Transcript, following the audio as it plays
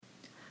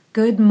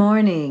Good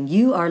morning.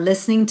 You are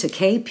listening to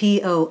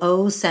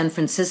KPOO San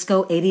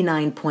Francisco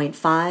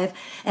 89.5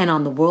 and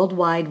on the World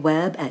Wide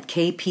Web at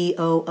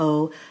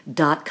kpoo.com.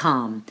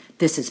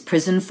 This is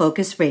Prison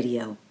Focus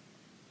Radio.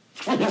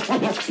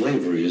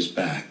 Slavery is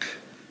back.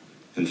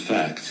 In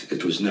fact,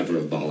 it was never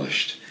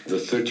abolished. The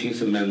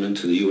 13th Amendment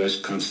to the U.S.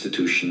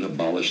 Constitution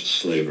abolished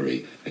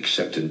slavery,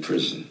 except in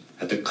prison.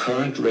 At the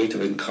current rate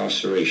of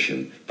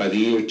incarceration, by the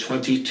year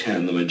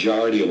 2010, the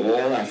majority of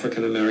all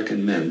African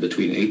American men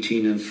between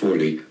 18 and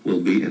 40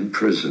 will be in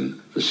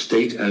prison, the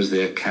state as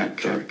their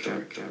captor.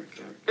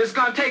 It's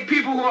going to take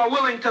people who are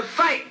willing to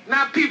fight,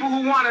 not people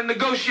who want to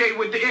negotiate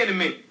with the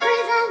enemy.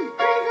 Prison.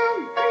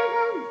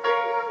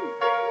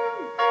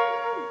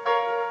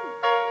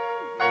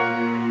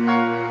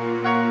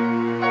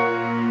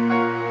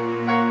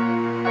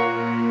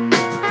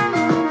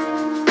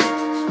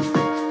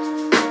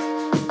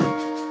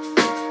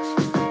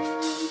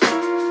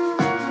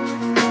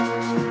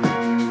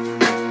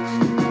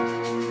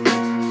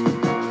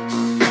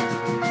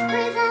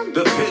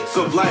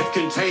 Life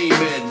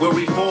containment, where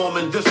reform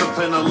and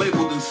discipline are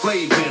labeled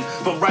enslavement.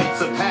 From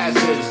rites of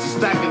passage to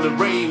stacking the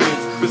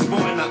raiments,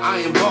 sporting the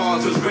iron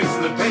bars, just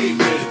gracing the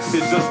pavement.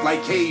 It's just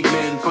like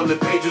cavemen from the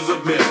pages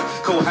of myth,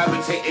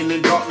 cohabitating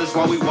in darkness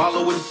while we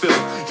wallow in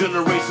filth.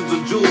 Generations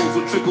of jewels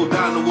will trickle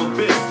down to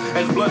abyss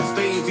as blood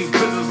stains these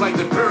prisons like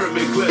the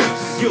pyramid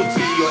glyphs.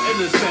 Guilty or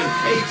innocent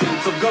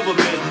agents of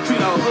government treat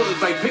our hoods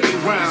like picking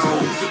ground.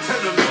 Schools to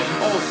tenement,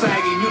 all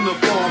sagging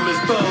uniform as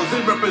thugs.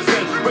 They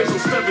represent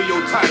racial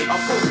stereotypes. A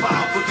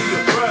profile for the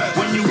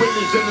oppressed. When you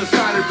witness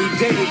genocide every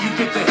day, you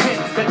get the hint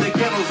that the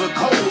ghettos are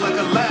cold like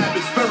a lab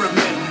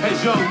experiment. As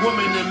young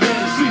women and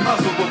men street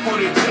hustle before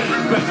they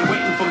 10,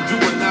 graduating from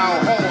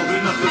juvenile halls,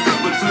 enough to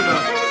remember to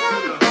the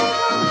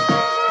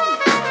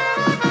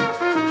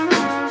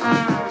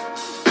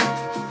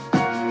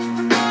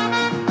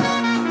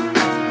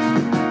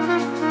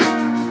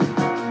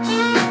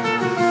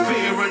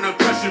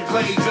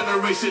play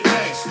Generation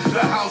X. The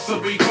house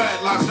of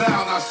regret locks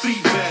down our street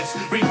vets.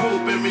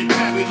 Regroup and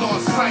repent, we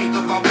lost sight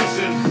of our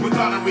mission.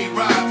 Without a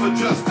ride for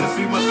justice,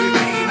 we must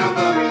remain on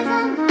the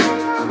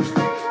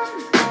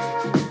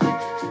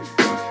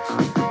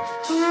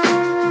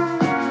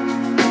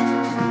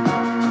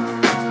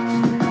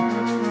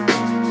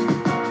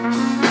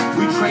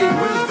we trade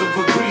wisdom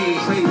for greed,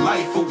 trade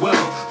life for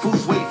wealth.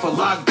 Fools wait for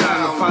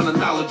lockdown, find the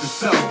knowledge of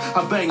self.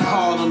 I bang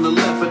hard on the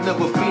left and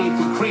never fiend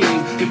for cream.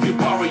 If you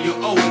borrow, you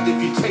owe it. If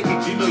you take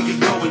it, you know you're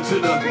going to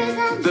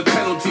the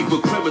penalty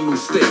for criminal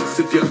stakes.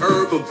 If you're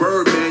herb or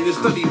bird, man, you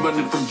study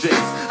running from jakes.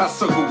 I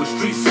circle with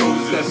street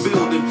soldiers that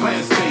build and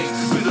plant stakes.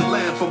 Be the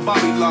land for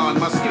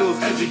Babylon, my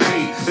skills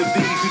educate. In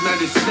these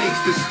United States,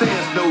 there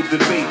stands no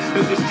debate.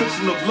 The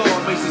restriction of law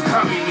makes us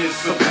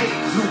communists of hate.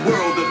 New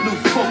world, a new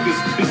focus.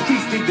 The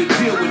streets need to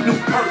deal with new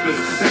purpose.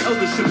 The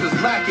eldership is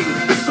lacking.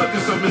 The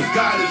circus of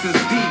misguidance is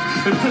deep.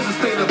 In prison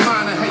state of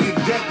mind, I have you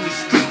dead in the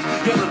street.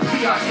 Yelling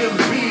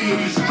PIMB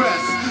and you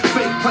stress.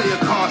 Fake player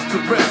cards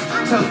to rest.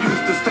 Tell youth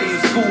to stay in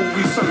school,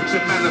 research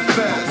and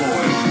manifest.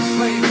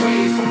 Slave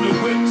ways from the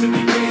whip to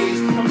the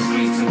gaze. From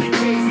streets to the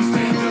caves, we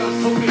stand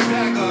judge, poking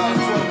dagger.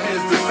 12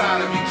 heads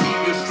decide if you keep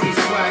your street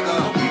swagger.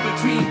 Don't be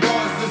between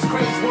bars, this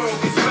crazy world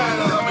gets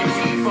fatter. I'm a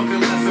key fucking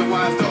lesson,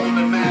 wise don't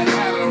the mad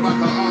hatter. Rock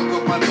a hog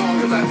up my dog,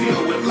 cause I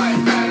deal with life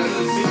matters.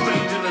 It's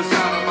strange in the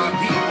side of my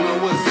people and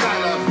what's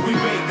sadder. We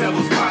make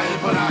devils pie and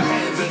put our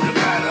hands in the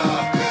batter.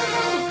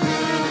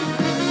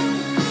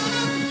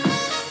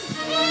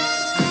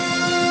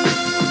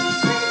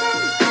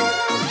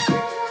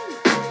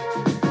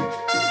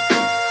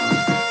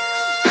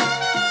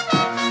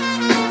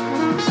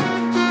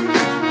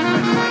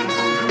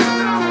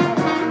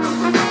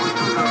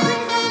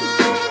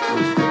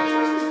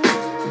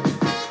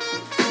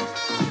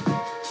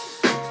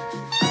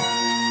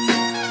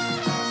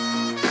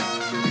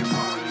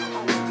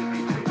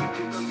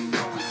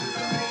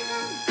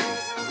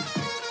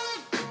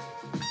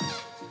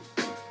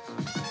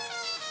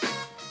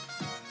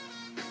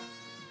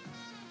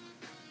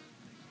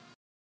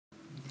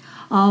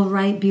 All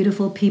right,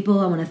 beautiful people,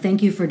 I want to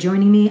thank you for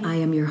joining me. I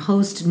am your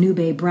host,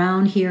 Nube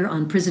Brown, here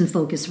on Prison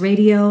Focus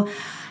Radio,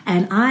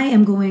 and I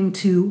am going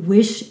to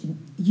wish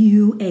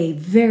you a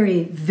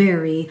very,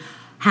 very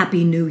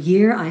happy new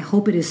year. I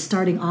hope it is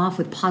starting off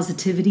with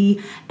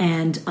positivity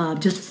and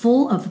just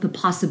full of the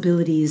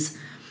possibilities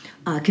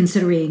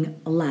considering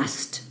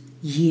last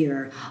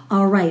year.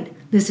 All right,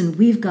 listen,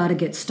 we've got to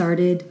get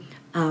started.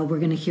 We're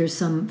going to hear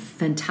some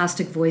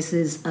fantastic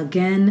voices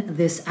again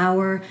this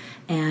hour,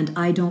 and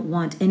I don't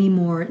want any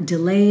more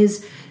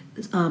delays.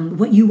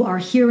 What you are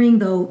hearing,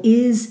 though,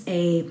 is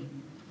an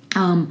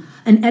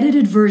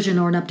edited version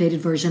or an updated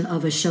version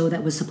of a show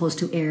that was supposed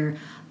to air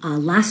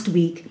last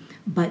week,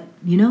 but,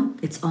 you know,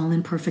 it's all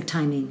in perfect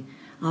timing.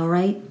 All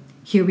right,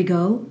 here we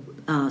go,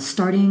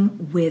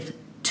 starting with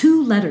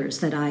 2 letters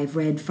that I've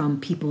read from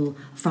people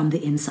from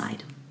the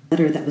inside.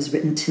 Letter that was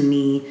written to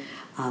me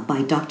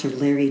by Dr.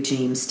 Larry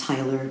James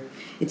Tyler.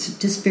 It's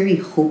just very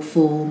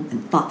hopeful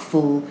and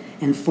thoughtful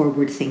and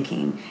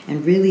forward-thinking,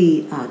 and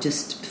really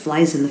just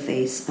flies in the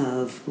face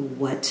of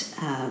what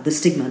the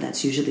stigma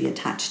that's usually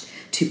attached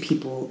to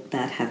people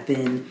that have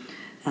been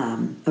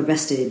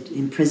arrested,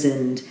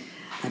 imprisoned,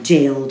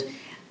 jailed,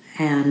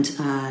 and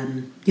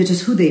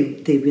just who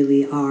they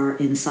really are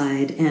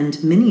inside.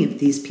 And many of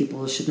these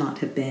people should not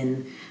have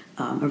been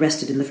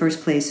arrested in the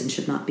first place and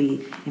should not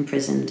be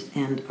imprisoned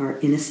and are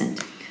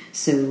innocent.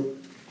 So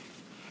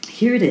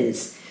here it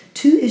is.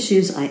 2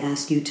 issues I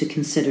ask you to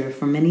consider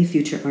for many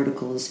future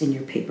articles in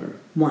your paper.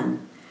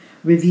 1.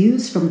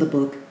 Reviews from the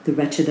book The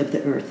Wretched of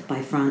the Earth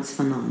by Frantz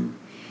Fanon.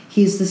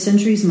 He is the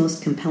century's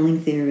most compelling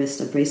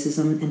theorist of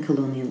racism and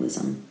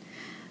colonialism.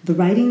 The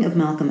writing of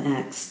Malcolm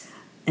X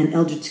and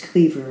Eldridge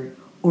Cleaver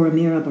or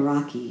Amira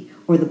Baraki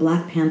or the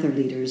Black Panther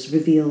leaders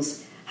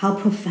reveals how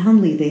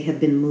profoundly they have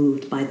been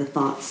moved by the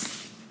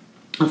thoughts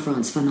of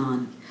Frantz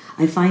Fanon.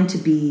 I find to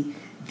be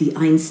the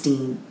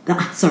Einstein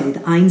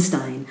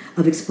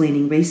of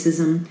explaining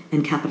racism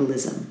and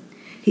capitalism.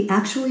 He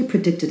actually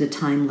predicted a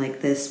time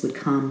like this would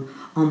come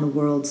on the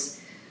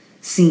world's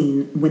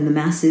scene when the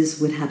masses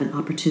would have an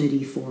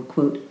opportunity for,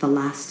 quote, the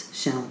last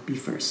shall be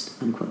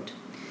first, unquote.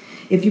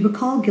 If you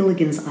recall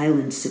Gilligan's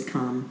Island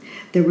sitcom,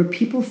 there were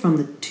people from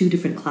the 2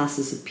 different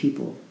classes of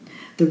people,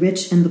 the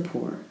rich and the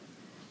poor.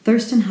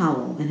 Thurston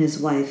Howell and his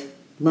wife,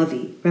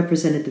 Lovey,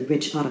 represented the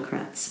rich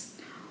autocrats.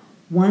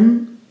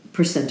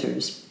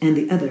 1%ers and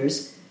the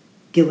others,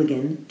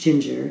 Gilligan,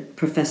 Ginger,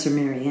 Professor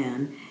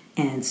Marianne,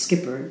 and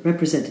Skipper,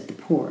 represented the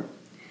poor.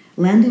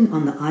 Landing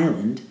on the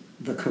island,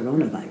 the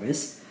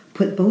coronavirus,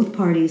 put both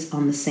parties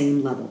on the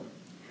same level.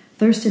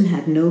 Thurston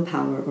had no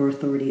power or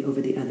authority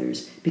over the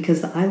others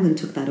because the island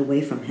took that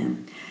away from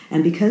him,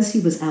 and because he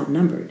was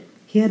outnumbered,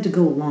 he had to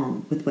go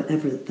along with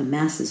whatever the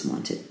masses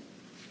wanted.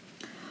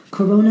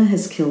 Corona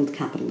has killed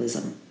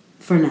capitalism,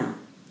 for now.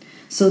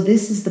 So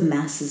this is the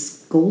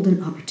masses'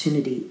 golden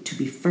opportunity to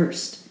be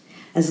first.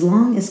 As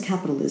long as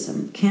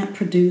capitalism can't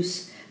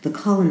produce the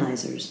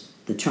colonizers,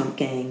 the Trump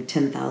gang,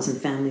 10,000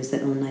 families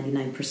that own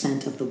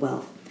 99% of the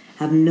wealth,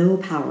 have no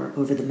power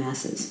over the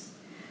masses.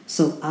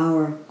 So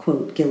our,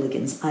 quote,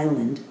 Gilligan's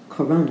Island,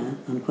 Corona,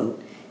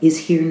 unquote,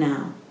 is here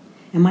now.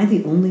 Am I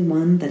the only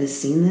one that has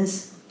seen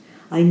this?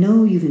 I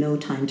know you've no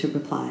time to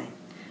reply.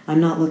 I'm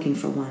not looking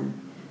for one.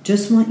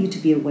 Just want you to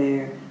be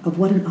aware of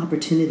what an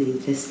opportunity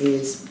this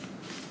is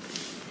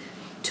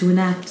to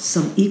enact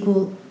some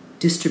equal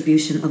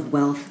distribution of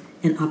wealth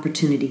and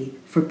opportunity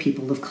for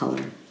people of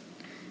color.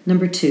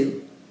 Number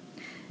 2.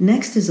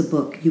 Next is a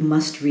book you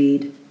must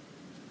read,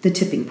 The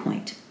Tipping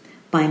Point,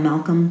 by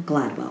Malcolm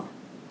Gladwell.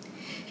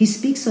 He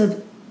speaks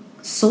of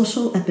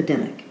social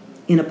epidemic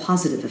in a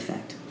positive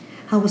effect,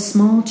 how a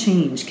small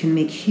change can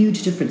make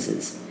huge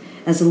differences,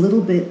 as a little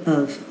bit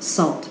of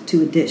salt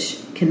to a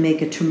dish can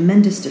make a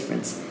tremendous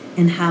difference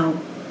in how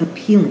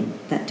appealing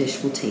that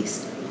dish will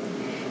taste.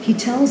 He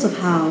tells of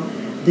how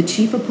the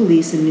chief of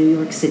police in New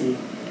York City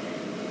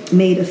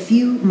made a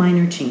few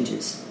minor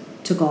changes,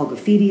 took all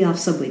graffiti off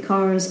subway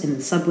cars and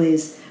in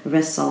subways,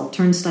 arrests all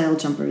turnstile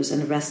jumpers,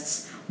 and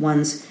arrests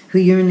ones who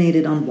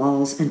urinated on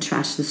walls and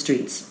trashed the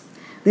streets.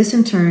 This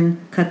in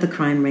turn cut the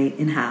crime rate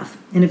in half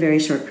in a very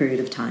short period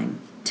of time,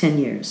 10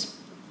 years.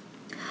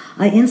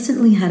 I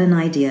instantly had an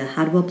idea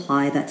how to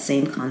apply that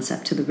same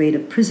concept to the rate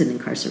of prison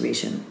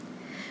incarceration.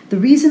 The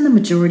reason the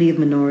majority of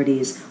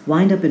minorities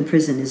wind up in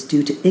prison is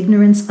due to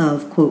ignorance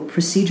of, quote,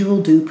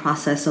 procedural due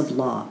process of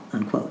law,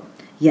 unquote.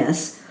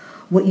 Yes,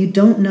 what you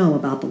don't know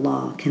about the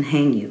law can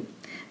hang you.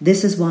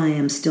 This is why I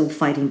am still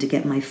fighting to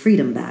get my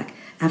freedom back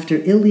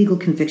after illegal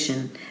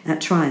conviction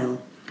at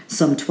trial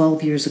some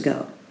 12 years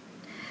ago.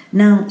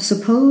 Now,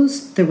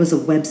 suppose there was a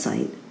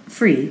website,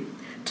 free,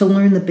 to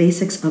learn the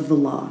basics of the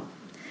law.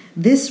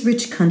 This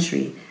rich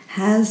country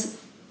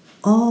has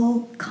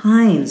all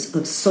kinds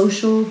of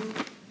social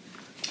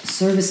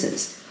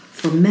services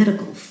for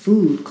medical,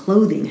 food,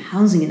 clothing,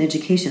 housing, and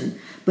education,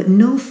 but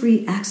no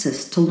free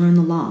access to learn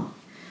the law.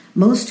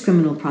 Most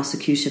criminal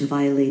prosecutions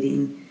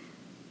violating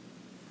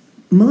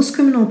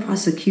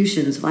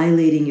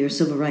your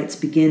civil rights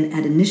begin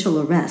at initial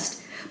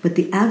arrest, but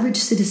the average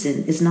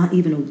citizen is not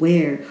even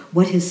aware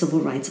what his civil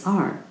rights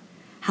are.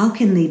 How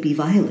can they be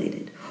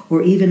violated,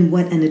 or even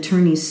what an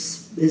attorney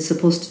is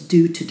supposed to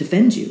do to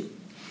defend you?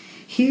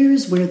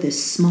 Here's where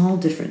this small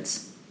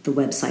difference, the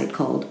website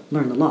called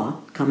Learn the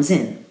Law, comes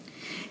in.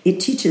 It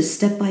teaches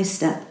step by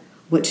step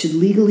what should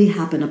legally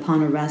happen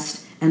upon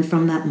arrest and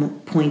from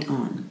that point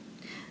on.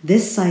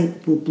 This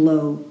site will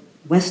blow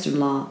Western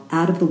law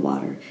out of the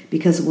water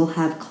because it will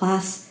have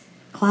classes,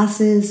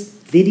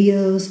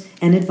 videos,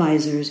 and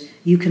advisors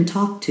you can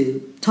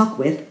talk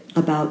with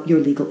about your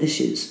legal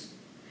issues.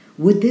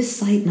 Would this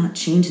site not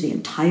change the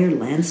entire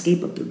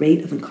landscape of the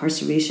rate of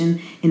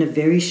incarceration in a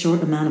very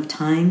short amount of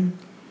time?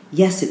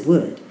 Yes, it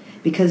would,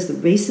 because the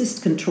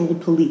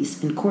racist-controlled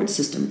police and court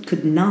system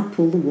could not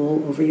pull the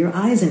wool over your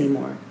eyes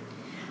anymore.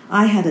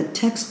 I had a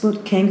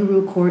textbook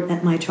kangaroo court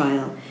at my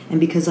trial, and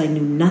because I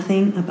knew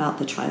nothing about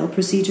the trial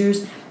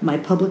procedures, my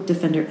public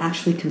defender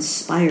actually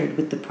conspired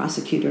with the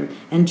prosecutor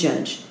and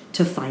judge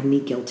to find me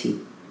guilty.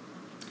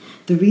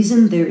 The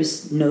reason there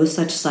is no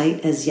such site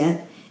as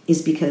yet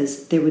is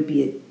because there would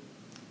be a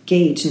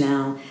gauge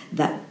now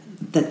that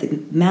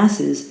the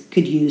masses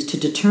could use to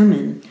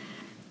determine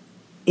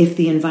if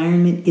the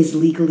environment is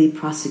legally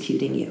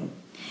prosecuting you.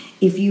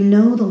 If you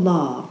know the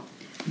law,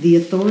 the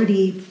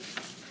authority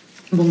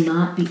will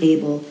not be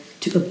able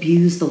to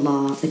abuse the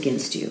law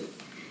against you.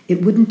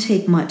 It wouldn't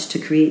take much to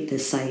create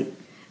this site.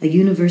 A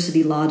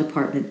university law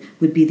department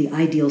would be the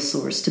ideal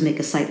source to make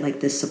a site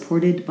like this,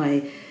 supported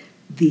by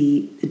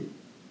the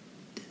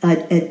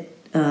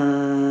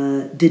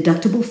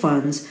deductible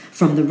funds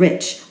from the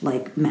rich,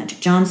 like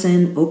Magic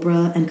Johnson,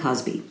 Oprah, and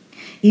Cosby.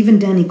 Even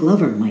Danny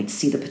Glover might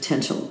see the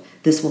potential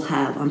this will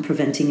have on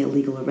preventing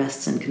illegal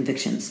arrests and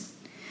convictions.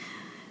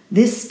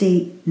 This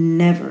state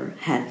never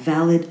had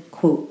valid,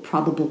 quote,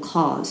 probable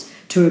cause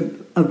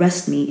to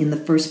arrest me in the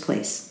first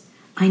place.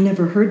 I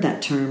never heard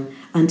that term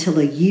until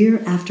a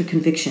year after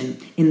conviction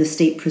in the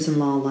state prison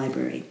law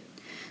library.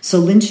 So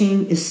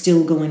lynching is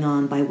still going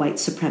on by white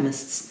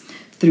supremacists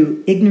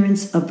through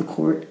ignorance of the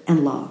court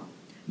and law.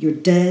 You're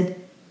dead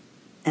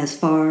as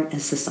far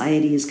as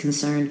society is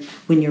concerned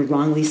when you're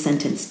wrongly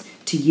sentenced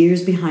to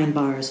years behind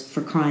bars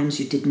for crimes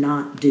you did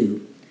not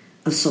do,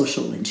 a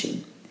social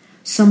lynching.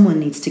 Someone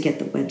needs to get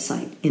the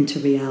website into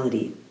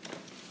reality.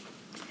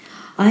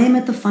 I am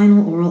at the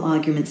final oral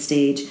argument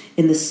stage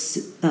in the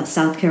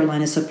South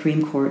Carolina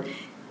Supreme Court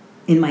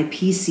in my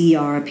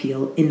PCR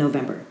appeal in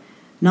November,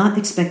 not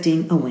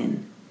expecting a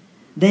win.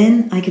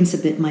 Then I can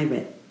submit my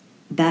writ.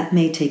 That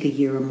may take a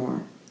year or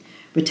more.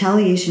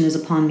 Retaliation is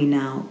upon me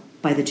now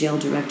by the jail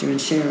director and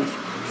sheriff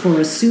for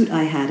a suit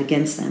I had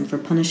against them for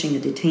punishing a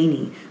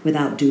detainee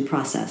without due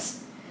process,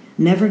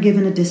 never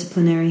given a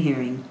disciplinary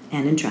hearing,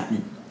 and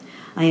entrapment.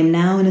 I am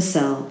now in a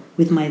cell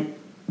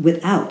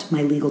without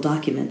my legal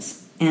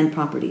documents and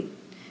property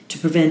to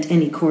prevent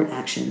any court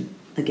action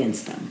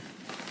against them.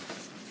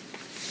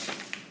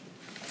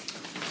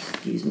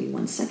 Excuse me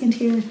 1 second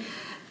here.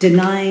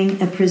 Denying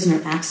a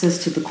prisoner access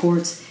to the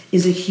courts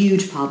is a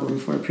huge problem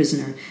for a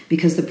prisoner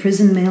because the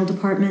prison mail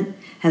department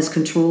has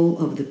control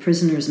of the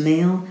prisoner's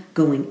mail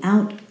going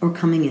out or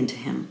coming into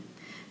him.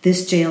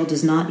 This jail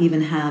does not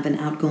even have an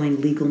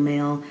outgoing legal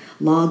mail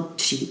log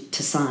sheet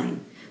to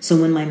sign. So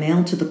when my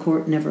mail to the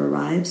court never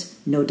arrives,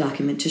 no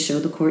document to show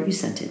the court you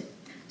sent it.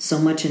 So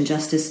much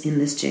injustice in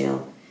this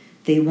jail.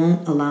 They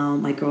won't allow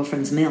my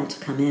girlfriend's mail to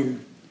come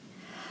in.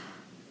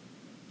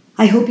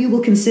 I hope you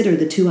will consider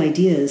the two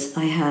ideas.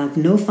 I have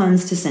no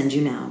funds to send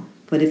you now,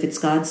 but if it's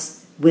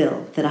God's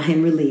will that I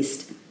am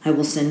released, I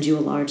will send you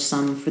a large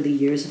sum for the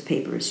years of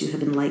papers you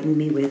have enlightened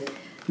me with,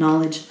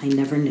 knowledge I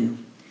never knew.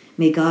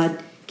 May God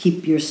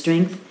keep your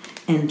strength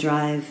and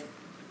drive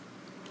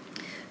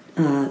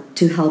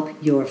to help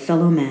your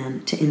fellow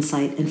man to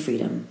insight and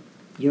freedom.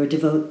 Your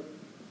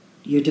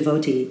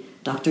devotee,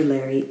 Dr.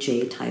 Larry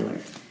J.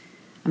 Tyler.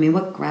 I mean,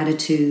 what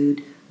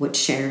gratitude, what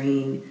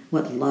sharing,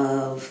 what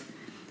love,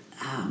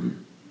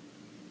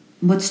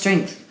 what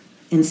strength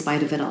in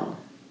spite of it all.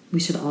 We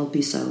should all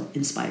be so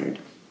inspired.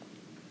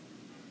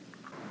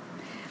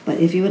 But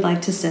if you would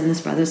like to send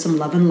this brother some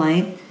love and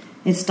light,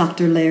 it's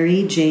Dr.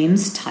 Larry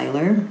James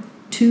Tyler,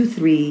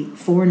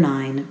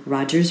 2349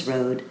 Rogers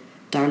Road,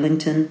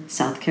 Darlington,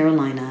 South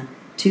Carolina,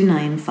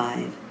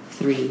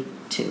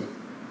 29532.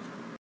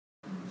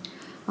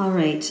 All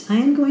right, I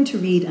am going to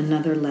read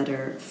another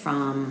letter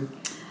from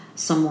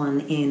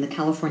someone in the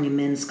California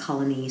Men's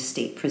Colony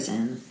State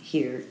Prison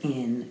here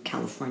in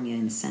California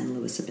in San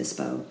Luis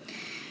Obispo.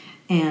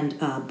 And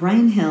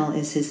Brian Hill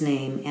is his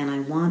name, and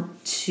I'm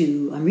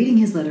reading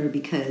his letter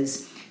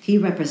because he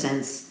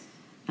represents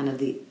kind of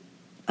the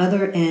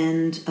other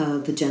end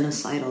of the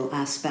genocidal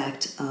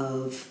aspect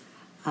of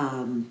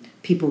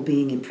people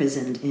being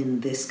imprisoned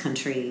in this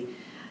country,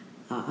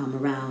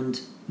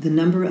 around the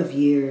number of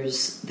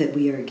years that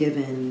we are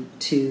given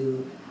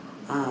to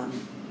our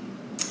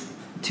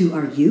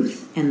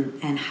youth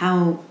and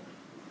how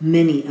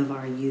many of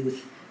our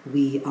youth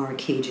we are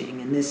caging.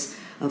 And this,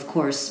 of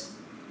course,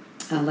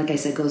 like I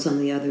said, goes on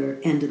the other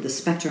end of the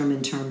spectrum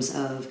in terms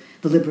of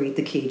the Liberate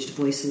the Caged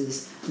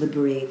Voices,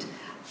 Liberate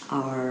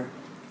Our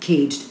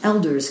Caged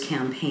Elders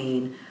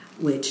campaign,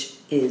 which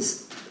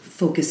is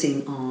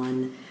focusing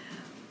on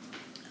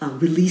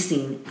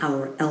releasing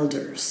our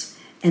elders.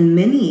 And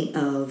many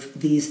of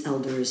these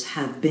elders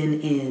have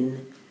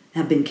been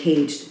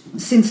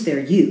caged since their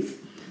youth.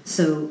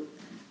 So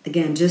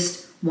again,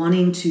 just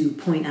wanting to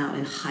point out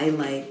and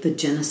highlight the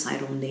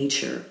genocidal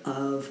nature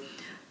of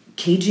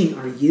caging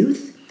our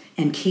youth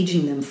and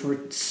caging them for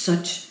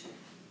such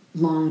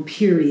long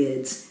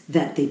periods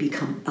that they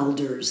become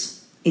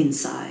elders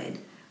inside.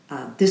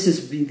 This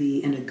is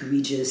really an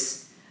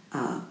egregious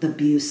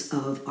abuse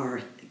of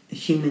our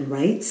human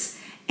rights,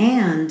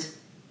 and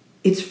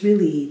it's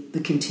really the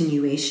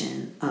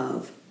continuation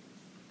of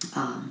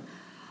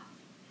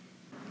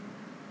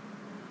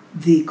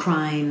the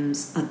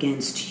crimes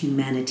against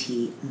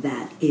humanity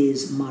that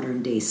is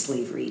modern-day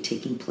slavery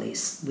taking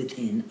place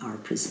within our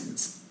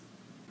prisons.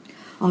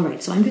 All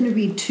right, so I'm going to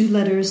read two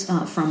letters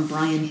from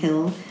Brian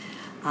Hill.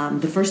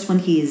 The first one,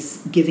 he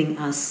is giving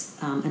us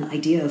an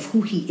idea of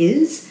who he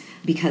is,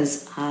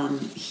 because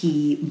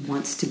he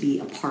wants to be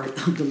a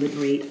part of the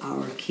Liberate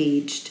Our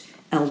Caged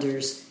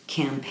Elders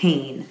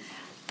campaign.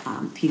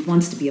 He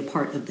wants to be a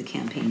part of the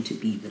campaign to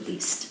be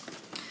released.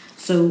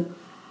 So,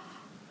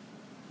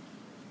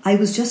 I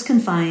was just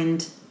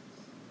confined.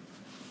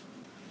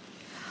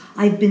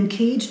 I've been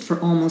caged for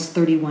almost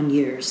 31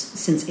 years,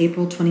 since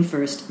April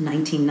 21st,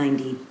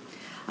 1990.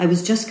 I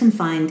was just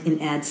confined in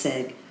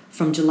ADSEG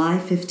from July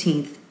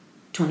 15th,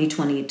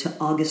 2020 to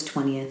August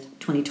 20th,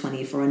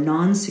 2020 for a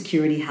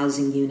non-security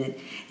housing unit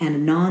and a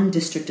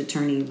non-district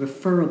attorney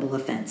referable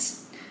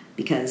offense,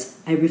 because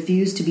I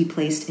refused to be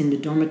placed into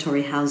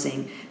dormitory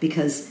housing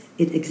because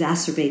it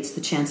exacerbates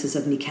the chances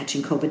of me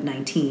catching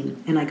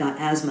COVID-19, and I got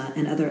asthma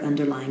and other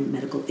underlying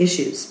medical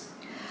issues.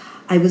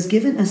 I was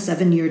given a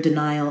 7-year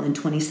denial in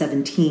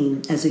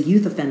 2017 as a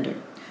youth offender.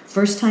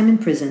 First time in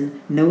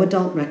prison, no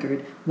adult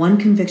record, 1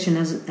 conviction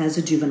as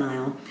a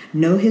juvenile,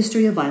 no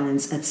history of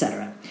violence,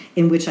 etc.,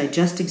 in which I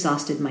just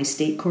exhausted my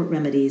state court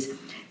remedies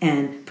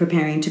and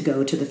preparing to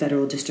go to the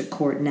federal district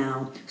court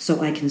now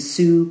so I can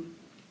sue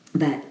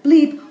that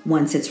bleep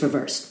once it's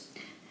reversed.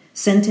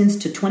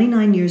 Sentenced to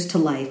 29 years to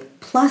life,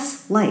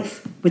 plus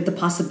life, with the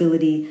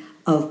possibility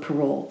of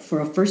parole for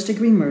a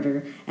first-degree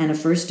murder and a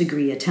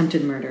first-degree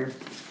attempted murder,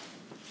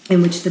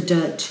 in which the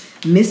judge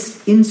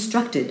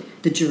misinstructed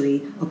the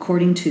jury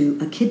according to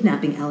a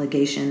kidnapping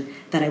allegation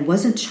that I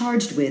wasn't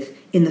charged with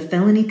in the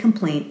felony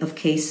complaint of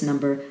case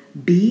number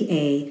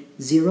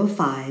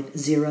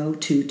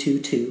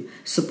BA050222,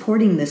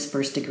 supporting this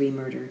first-degree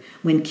murder,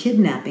 when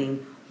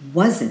kidnapping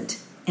wasn't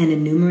an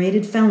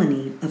enumerated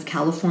felony of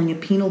California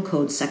Penal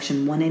Code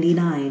Section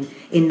 189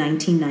 in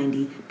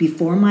 1990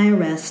 before my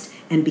arrest,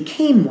 and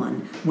became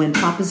one when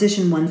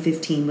Proposition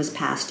 115 was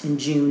passed in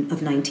June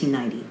of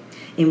 1990,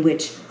 in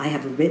which I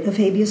have a writ of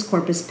habeas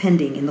corpus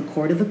pending in the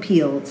Court of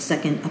Appeal,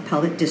 2nd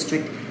Appellate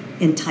District,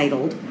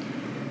 entitled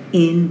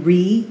in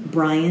re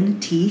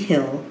Brian T.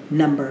 Hill,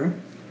 number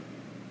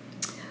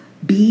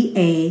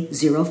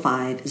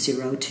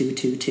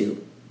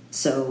BA050222.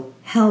 So,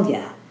 hell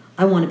yeah,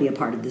 I want to be a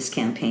part of this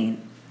campaign.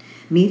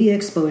 Media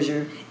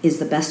exposure is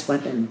the best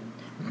weapon.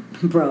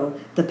 Bro,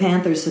 the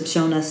Panthers have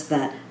shown us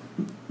that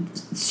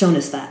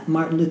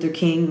Martin Luther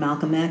King,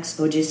 Malcolm X,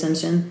 O.J.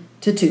 Simpson,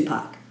 to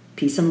Tupac.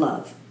 Peace and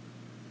love.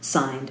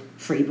 Signed,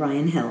 Free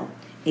Brian Hill,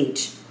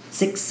 H.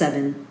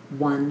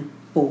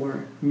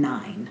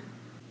 67149.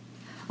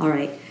 All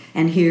right,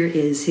 and here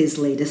is his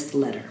latest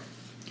letter.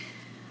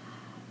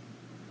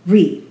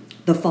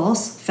 The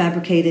false,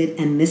 fabricated,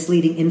 and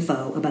misleading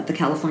info about the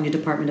California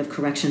Department of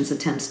Corrections'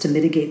 attempts to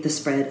mitigate the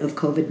spread of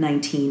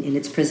COVID-19 in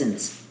its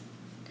prisons.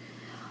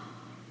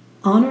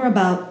 On or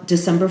about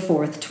December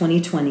 4th,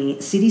 2020,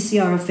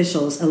 CDCR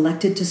officials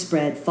elected to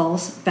spread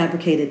false,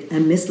 fabricated,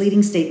 and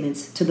misleading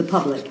statements to the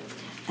public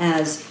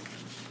as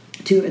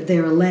to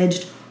their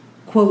alleged,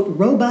 quote,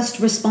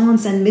 robust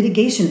response and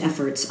mitigation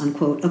efforts,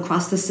 unquote,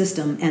 across the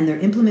system, and their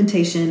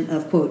implementation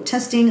of, quote,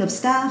 testing of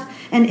staff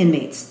and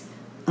inmates,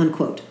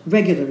 unquote,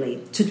 regularly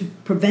to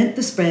prevent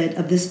the spread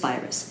of this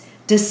virus,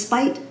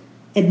 despite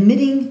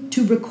admitting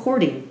to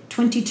recording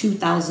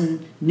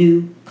 22,000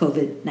 new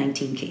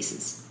COVID-19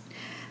 cases.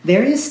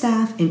 Various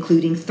staff,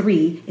 including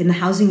 3 in the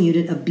housing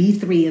unit of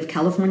B3 of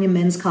California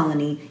Men's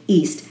Colony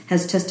East,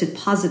 has tested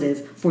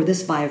positive for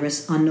this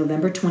virus on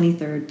November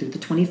 23rd through the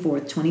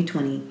 24th,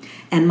 2020,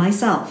 and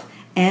myself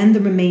and the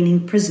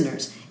remaining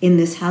prisoners in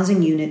this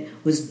housing unit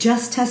was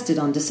just tested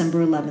on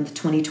December 11th,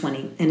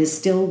 2020, and is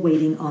still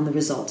waiting on the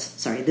results.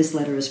 Sorry, this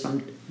letter is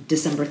from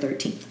December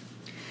 13th.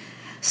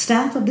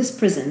 Staff of this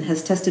prison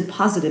has tested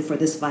positive for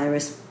this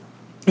virus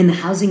in the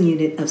housing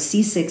unit of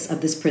C6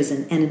 of this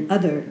prison and in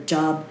other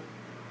job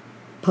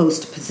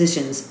post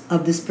positions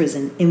of this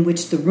prison, in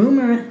which the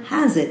rumor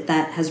has it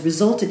that has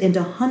resulted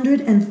into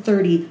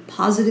 130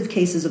 positive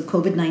cases of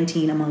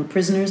COVID-19 among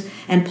prisoners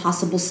and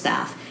possible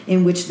staff,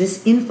 in which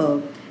this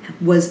info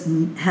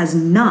has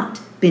not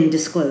been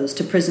disclosed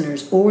to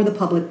prisoners or the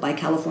public by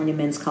California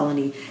Men's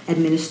Colony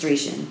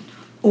administration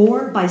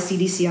or by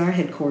CDCR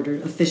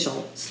headquarters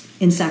officials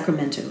in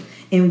Sacramento,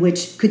 in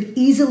which could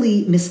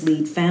easily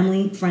mislead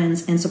family,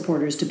 friends, and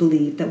supporters to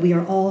believe that we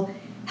are all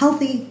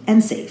healthy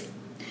and safe.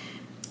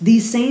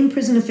 These same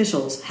prison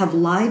officials have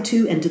lied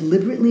to and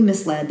deliberately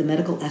misled the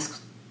medical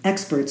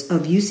experts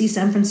of UC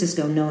San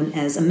Francisco, known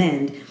as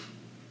AMEND,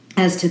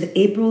 as to the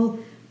April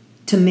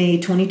to May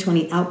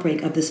 2020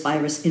 outbreak of this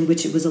virus, in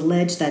which it was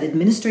alleged that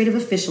administrative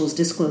officials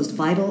disclosed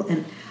vital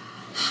and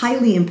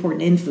highly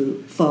important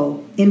info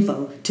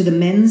to the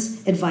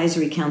Men's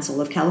Advisory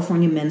Council of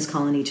California Men's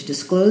Colony to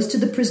disclose to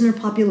the prisoner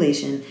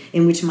population,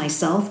 in which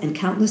myself and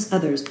countless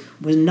others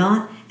were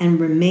not and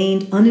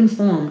remained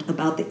uninformed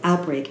about the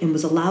outbreak and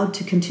was allowed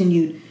to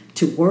continue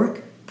to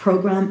work,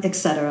 program,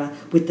 etc.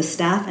 with the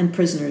staff and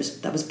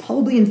prisoners that was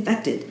probably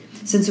infected,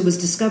 since it was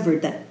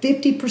discovered that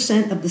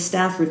 50% of the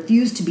staff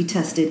refused to be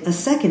tested a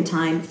second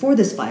time for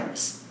this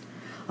virus.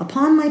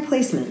 Upon my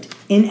placement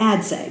in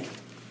ADSEG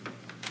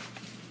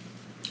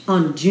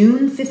on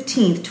June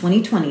 15,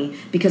 2020,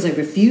 because I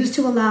refused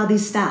to allow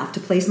these staff to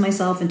place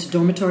myself into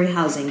dormitory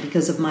housing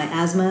because of my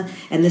asthma,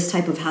 and this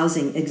type of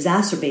housing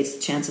exacerbates the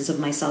chances of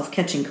myself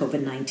catching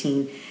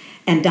COVID-19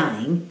 and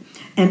dying,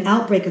 an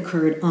outbreak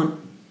occurred on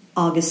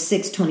August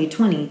 6,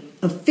 2020,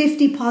 of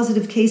 50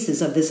 positive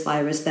cases of this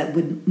virus that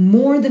would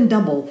more than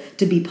double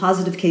to be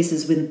positive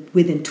cases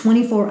within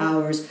 24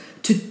 hours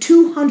to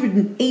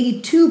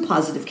 282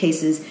 positive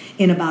cases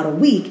in about a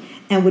week,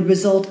 and would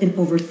result in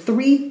over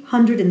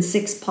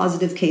 306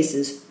 positive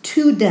cases,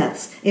 2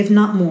 deaths, if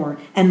not more,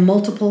 and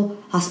multiple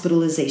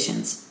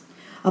hospitalizations.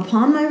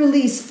 Upon my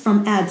release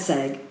from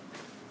ADSEG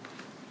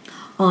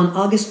on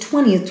August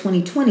 20th,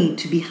 2020,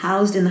 to be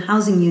housed in the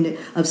housing unit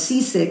of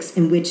C6,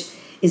 in which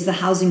is the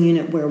housing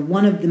unit where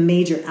one of the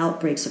major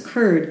outbreaks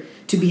occurred,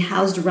 to be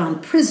housed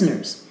around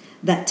prisoners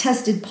that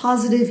tested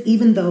positive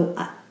even though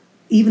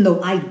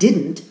I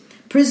didn't,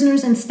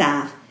 prisoners and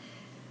staff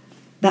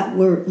that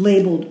were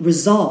labeled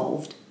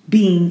resolved,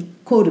 being,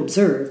 quote,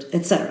 observed,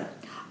 etc.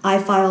 I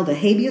filed a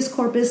habeas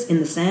corpus in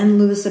the San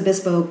Luis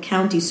Obispo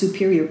County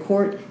Superior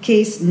Court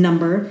case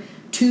number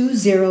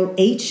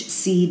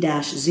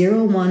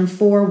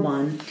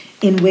 20HC-0141,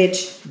 in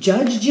which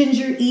Judge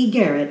Ginger E.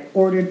 Garrett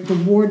ordered the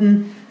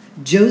warden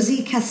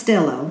Josie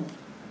Castello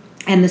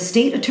and the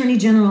State Attorney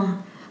General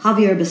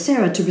Javier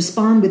Becerra to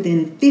respond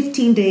within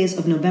 15 days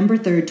of November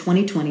 3rd,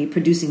 2020,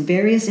 producing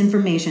various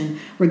information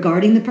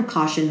regarding the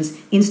precautions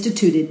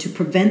instituted to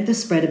prevent the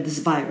spread of this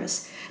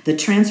virus. The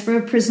transfer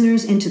of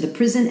prisoners into the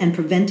prison and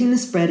preventing the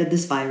spread of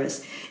this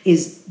virus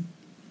is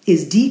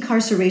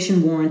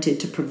decarceration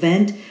warranted to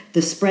prevent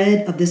the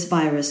spread of this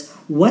virus?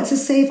 What's a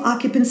safe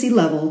occupancy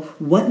level?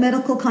 What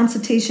medical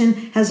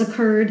consultation has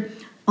occurred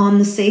on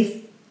the safe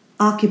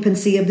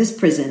occupancy of this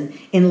prison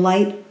in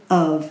light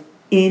of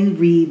in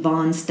re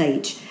von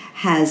Stage?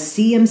 Has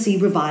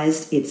CMC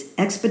revised its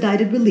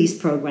expedited release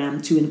program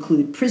to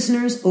include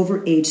prisoners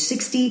over age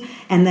 60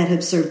 and that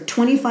have served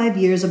 25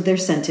 years of their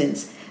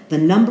sentence? The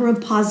number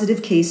of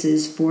positive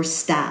cases for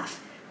staff,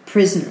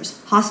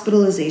 prisoners,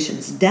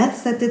 hospitalizations,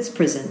 deaths at this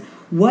prison.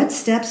 What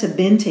steps have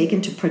been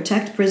taken to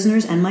protect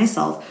prisoners and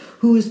myself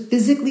who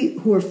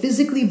are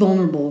physically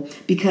vulnerable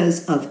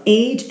because of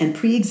age and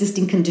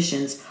pre-existing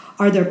conditions?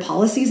 Are there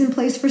policies in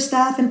place for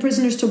staff and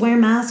prisoners to wear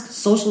masks,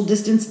 social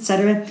distance,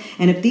 etc.?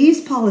 And if these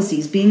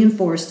policies being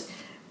enforced,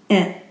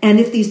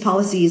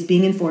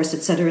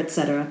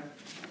 etc.,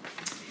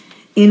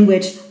 in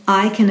which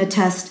I can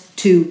attest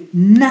to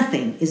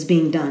nothing is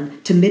being done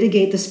to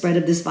mitigate the spread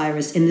of this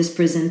virus in this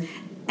prison,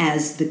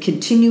 as the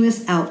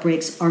continuous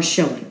outbreaks are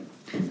showing.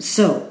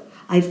 So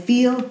I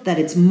feel that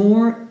it's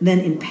more than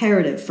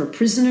imperative for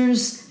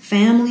prisoners,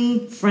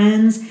 family,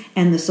 friends,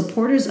 and the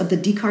supporters of the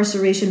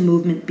decarceration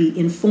movement be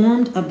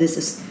informed of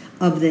this,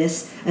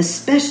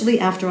 especially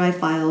after I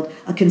filed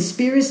a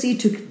conspiracy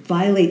to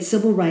violate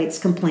civil rights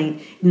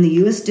complaint in the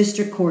U.S.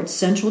 District Court,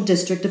 Central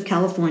District of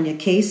California,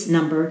 case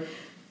number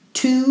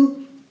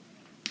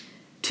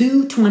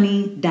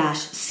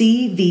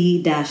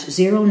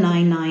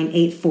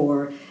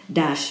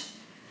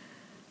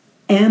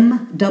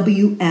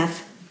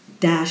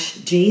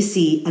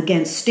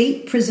against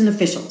state prison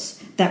officials,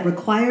 that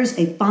requires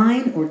a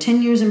fine or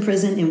 10 years in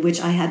prison, in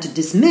which I had to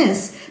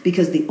dismiss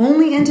because the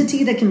only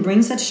entity that can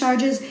bring such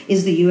charges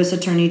is the U.S.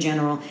 Attorney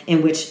General,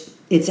 in which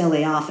its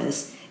LA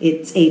office,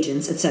 its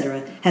agents,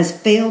 etc., has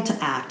failed to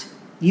act.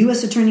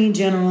 U.S. Attorney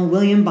General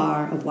William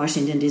Barr of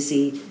Washington,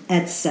 D.C.,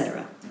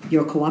 etc.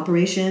 Your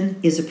cooperation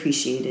is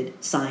appreciated.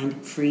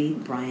 Signed, Free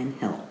Brian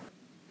Hill.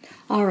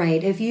 All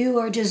right, if you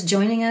are just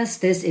joining us,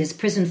 this is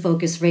Prison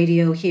Focus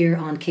Radio here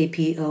on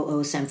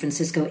KPOO San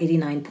Francisco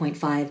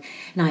 89.5,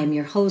 and I am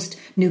your host,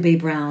 Nube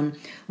Brown.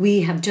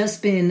 We have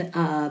just been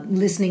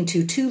listening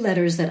to 2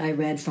 letters that I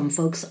read from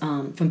folks,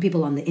 from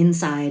people on the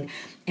inside,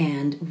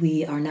 and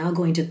we are now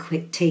going to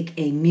take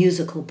a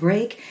musical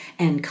break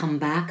and come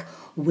back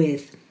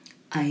with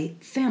a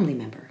family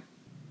member.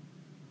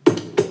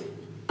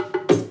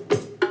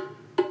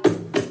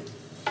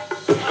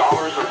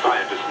 Scholars and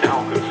scientists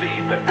now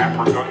concede that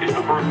Africa is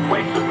the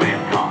birthplace of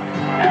mankind.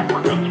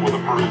 Africans were the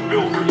first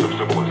builders of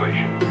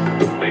civilization.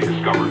 They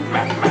discovered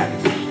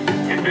mathematics,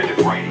 invented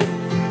writing,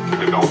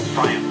 developed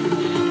sciences,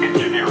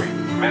 engineering,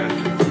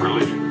 medicine,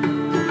 religion,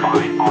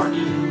 fine arts,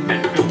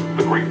 and built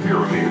the Great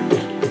Pyramids,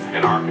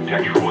 an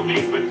architectural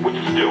achievement which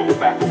still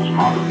baffles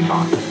modern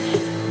science.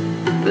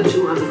 The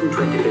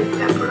 225th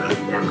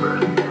Emperor,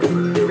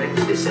 direct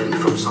descent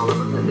from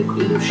Solomon and the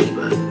Queen of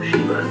Sheba.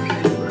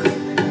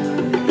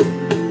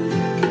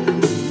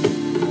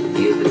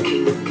 He is the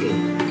King of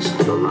Kings,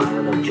 the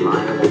Lion of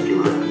Judah.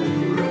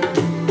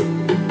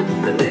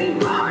 The name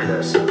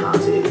Haile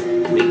Selassie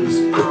means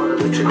power of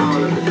the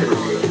Trinity.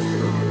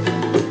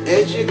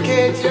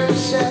 Educate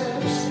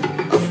yourselves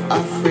of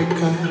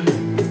Africa,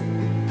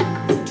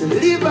 to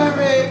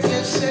liberate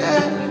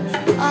yourself,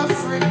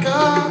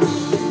 Africa.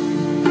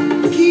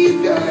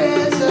 Keep your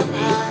heads up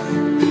high.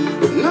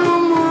 No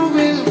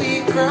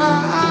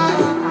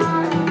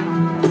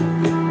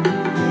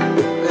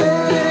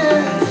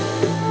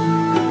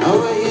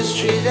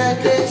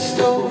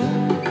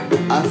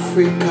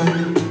Africa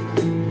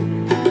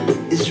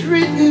is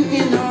written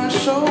in our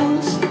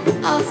souls.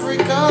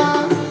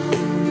 Africa,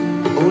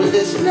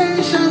 oldest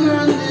nation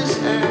on this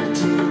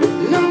earth.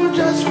 Know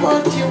just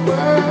what you're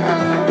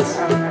worth.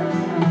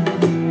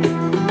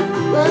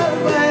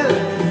 Well,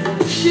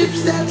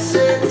 ships that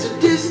sail to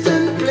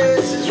distant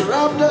places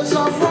robbed us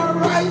of our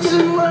rights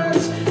and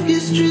words.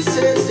 History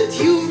says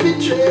that you've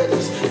betrayed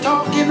us.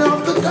 Talking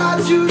of the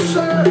gods you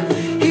serve,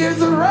 hear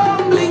the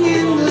rumbling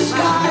in the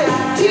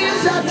sky.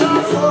 Tears that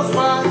our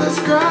forefathers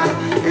cry.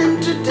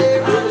 And today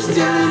we're still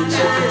in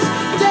chains.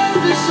 Take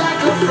the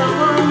shackle from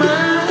our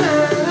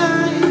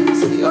minds.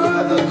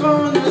 You're the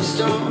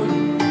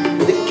cornerstone,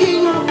 the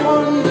king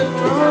upon the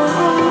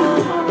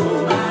throne.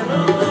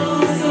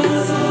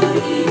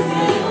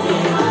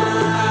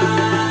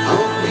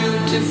 How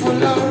beautiful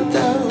art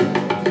thou,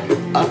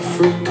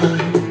 Africa.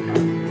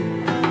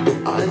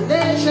 Our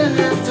nation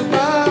have to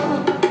bow,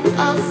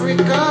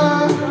 Africa.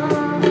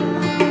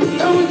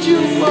 Don't you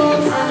fall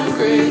from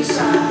grace.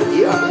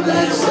 You're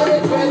that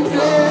sacred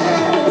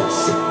place.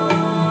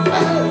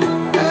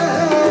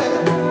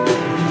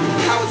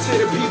 Power to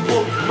the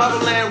people,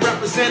 motherland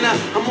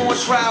representative. I'm on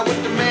trial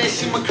with the man,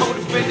 she my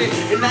co-defendant.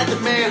 And I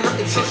demand her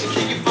attention,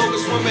 can you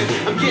focus, woman?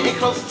 I'm getting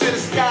closer to the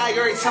sky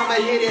every time I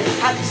hit it.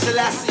 Haile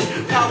Selassie,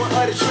 power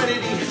of the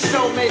Trinity.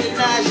 Soul made in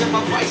Niger,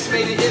 my vice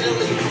made in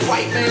Italy.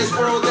 White man's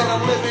world that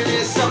I'm living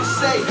in, some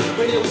say.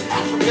 But it was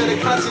Africa, the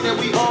continent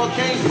we all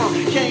came from.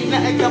 Can't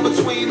nothing come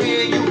between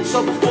me and you.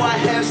 So before I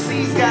have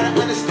seeds, gotta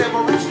understand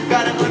my roots.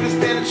 Gotta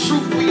understand the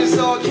truth. We is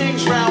all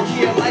kings round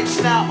here.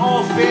 Life's not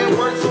all fair.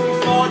 Words till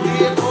we fall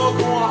dead. All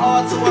going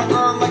hard till I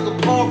earn like a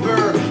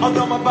pauper.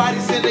 Although my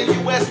body's in the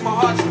US, my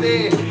heart's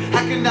there.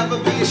 I can never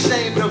be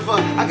ashamed of her.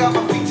 I got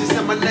my features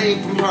and my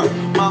name from her.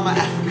 Mama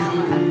Africa.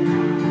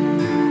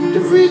 The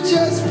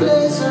richest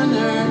place on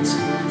earth.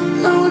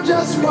 Know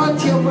just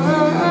what you're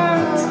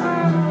worth.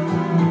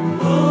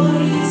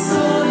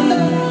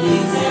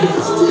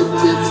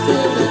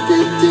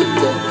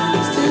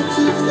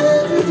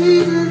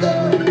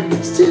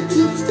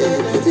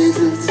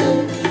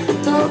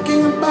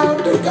 Talking about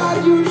the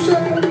God you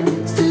serve.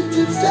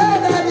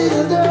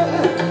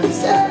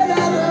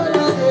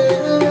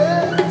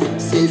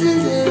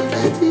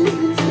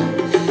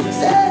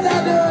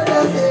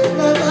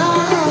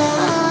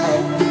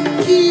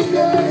 Keep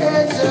your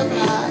heads up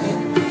high.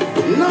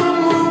 No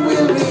more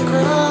will we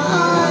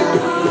cry.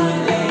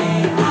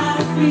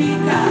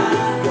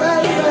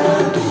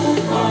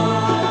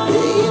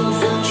 They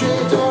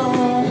infiltrate our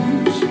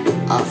homes,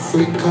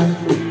 Africa.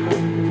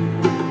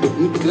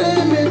 We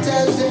claim it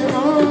as their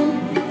own,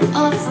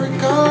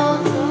 Africa.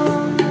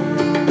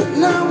 But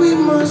now we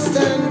must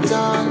stand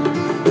tall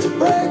to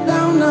break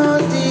down all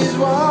these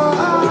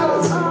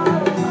walls.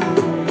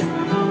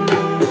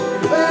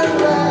 Well,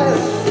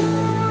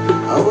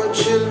 our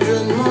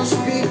children must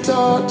be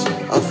taught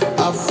of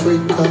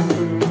Africa,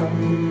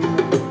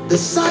 the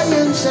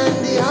science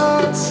and the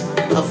arts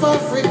of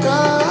Africa.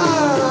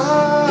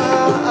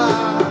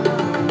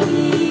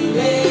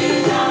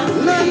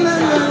 Na, na,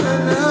 na, na,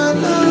 na,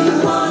 na.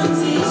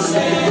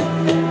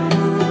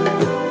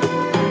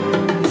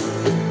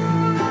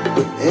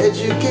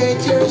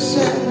 Educate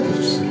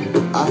yourselves,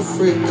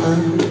 Africa,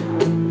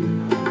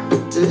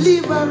 to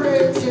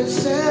liberate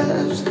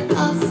yourselves,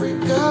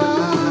 Africa.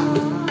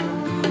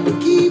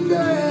 Keep your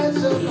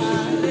heads up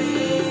high.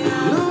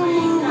 No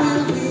more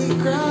will we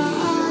cry.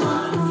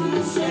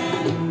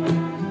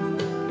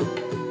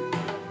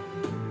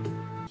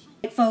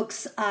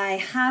 Folks, I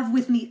have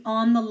with me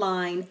on the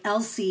line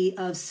Elsie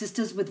of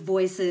Sisters with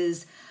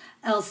Voices.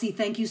 Elsie,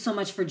 thank you so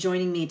much for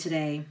joining me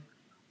today.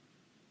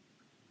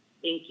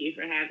 Thank you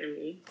for having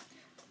me.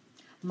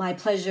 My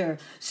pleasure.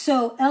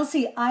 So,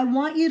 Elsie, I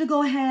want you to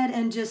go ahead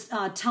and just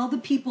tell the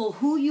people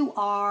who you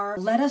are.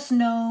 Let us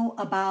know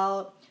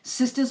about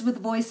Sisters with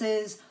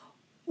Voices,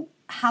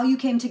 how you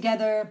came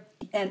together,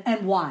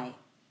 and why.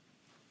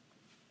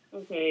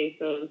 Okay,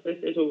 so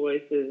Sisters with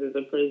Voices is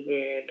a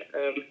prison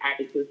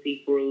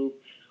advocacy group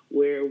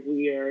where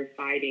we are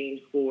fighting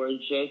for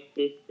just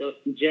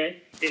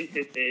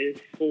sentences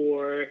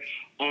for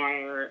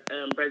our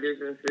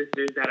brothers and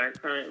sisters that are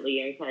currently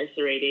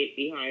incarcerated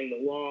behind the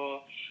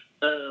wall.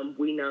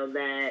 We know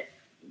that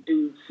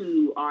due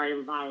to our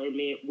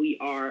environment, we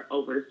are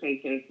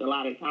over-sentenced a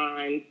lot of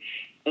times.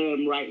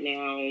 Right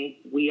now,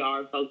 we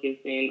are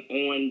focusing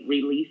on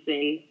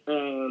releasing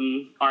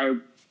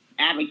or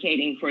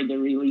advocating for the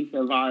release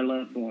of our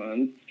loved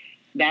ones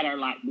that are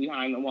locked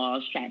behind the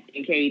walls, trapped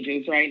in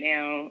cages right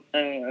now.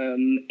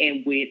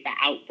 And with the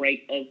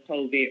outbreak of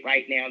COVID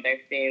right now that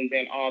stands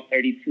in all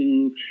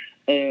 32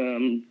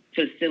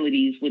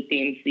 facilities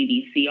within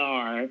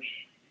CDCR,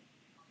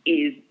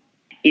 is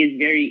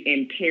very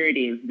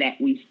imperative that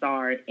we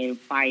start and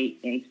fight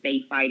and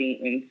stay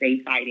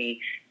fighting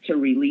to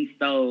release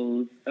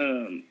those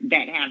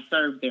that have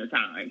served their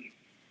time.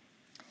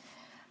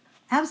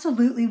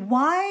 Absolutely.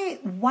 Why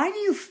do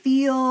you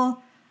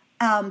feel,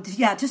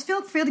 just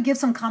feel free to give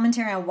some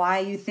commentary on why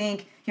you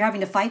think you're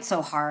having to fight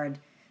so hard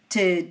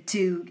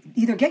to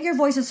either get your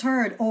voices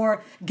heard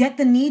or get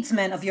the needs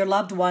met of your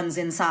loved ones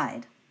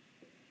inside?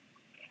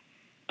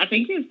 I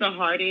think it's the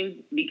hardest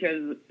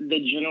because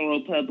the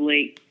general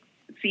public,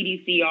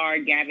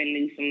 CDCR, Gavin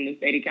Newsom, the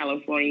state of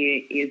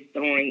California, is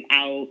throwing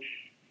out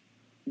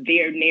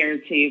their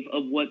narrative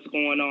of what's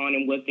going on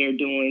and what they're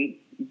doing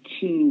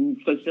to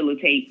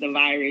facilitate the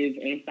virus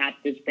and stop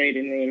the spread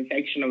and the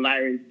infection of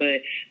virus.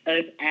 But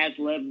us as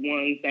loved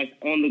ones that's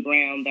on the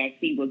ground that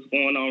see what's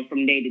going on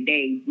from day to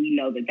day, we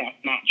know that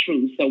that's not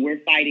true. So we're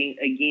fighting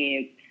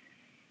against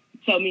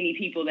so many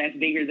people that's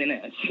bigger than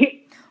us.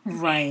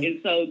 Right.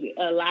 And so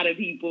a lot of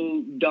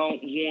people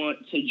don't want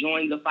to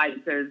join the fight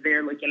because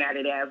they're looking at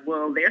it as,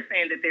 well, they're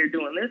saying that they're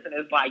doing this. And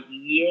it's like,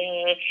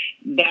 yeah,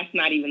 that's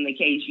not even the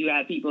case. You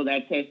have people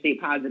that tested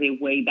positive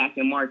way back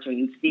in March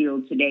and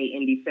still today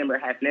in December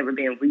have never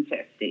been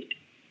retested.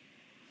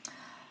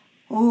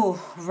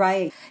 Oh,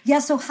 right. Yeah.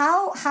 So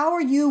how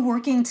are you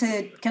working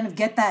to kind of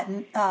get that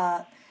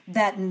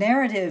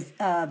narrative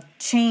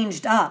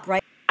changed up,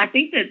 right? I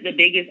think that the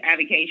biggest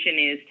avocation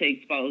is to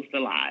expose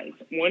the lies.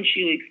 Once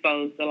you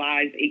expose the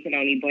lies, it can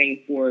only bring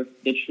forth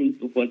the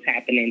truth of what's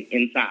happening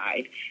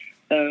inside.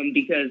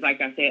 Because, like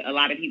I said, a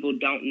lot of people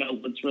don't know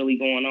what's really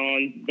going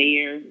on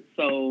there,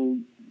 so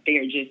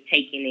they're just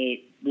taking it,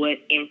 what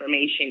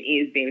information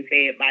is being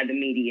fed by the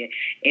media,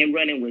 and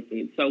running with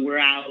it. So we're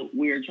out,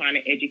 we're trying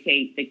to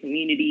educate the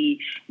community,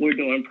 we're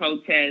doing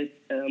protests.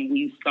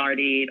 We've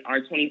started our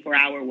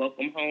 24-hour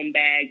welcome home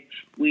bag,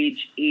 which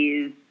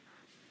is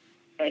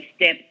a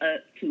step up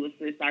to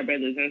assist our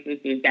brothers and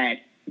sisters that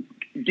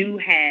do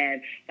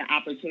have the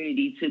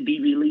opportunity to be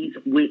released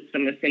with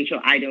some essential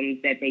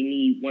items that they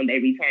need when they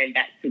return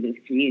back to this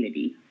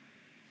community.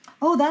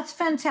 Oh, that's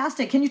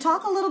fantastic. Can you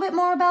talk a little bit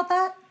more about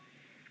that?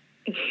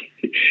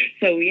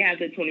 So we have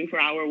the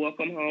 24-hour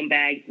welcome home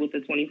bags. With the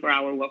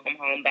 24-hour welcome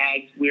home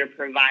bags, we're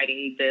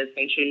providing the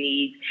essential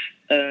needs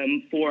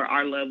for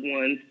our loved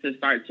ones to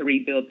start to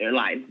rebuild their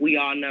life. We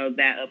all know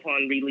that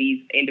upon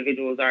release,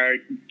 individuals are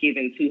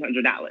given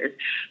 $200.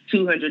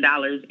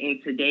 $200 in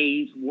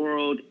today's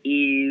world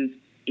is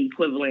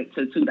equivalent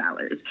to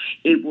 $2.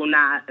 It will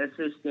not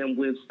assist them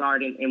with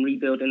starting and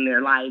rebuilding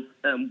their life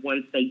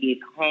once they get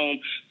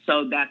home.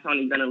 So that's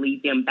only going to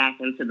lead them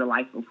back into the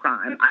life of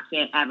crime. I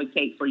can't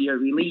advocate for your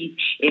release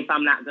if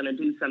I'm not going to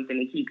do something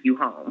to keep you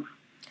home.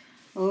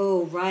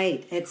 Oh,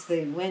 right. It's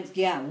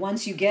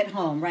once you get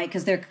home, right?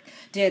 Because the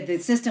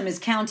system is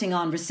counting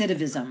on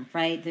recidivism,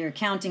 right? They're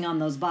counting on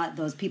those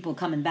people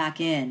coming back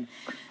in.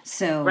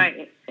 So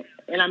right,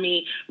 and I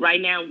mean,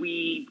 right now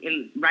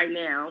in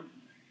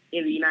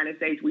the United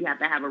States, we have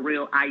to have a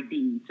real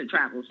ID to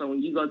travel. So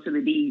when you go to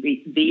the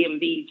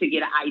DMV to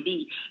get an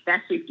ID,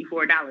 that's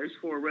 $54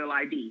 for a real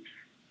ID.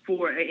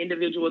 For an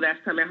individual that's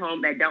coming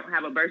home that don't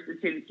have a birth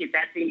certificate,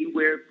 that's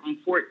anywhere from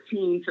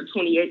 $14 to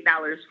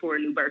 $28 for a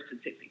new birth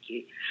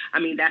certificate. I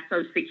mean, that's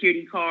Social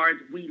Security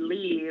cards. We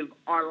live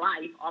our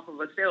life off of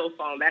a cell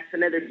phone. That's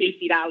another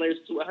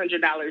 $50 to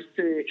 $100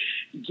 to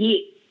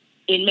get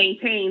and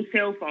maintain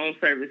cell phone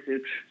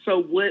services.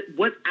 So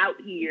what's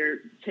out here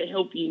to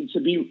help you to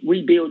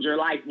rebuild your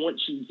life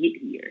once you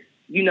get here?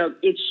 You know,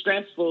 it's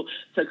stressful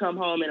to come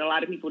home, and a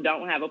lot of people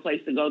don't have a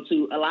place to go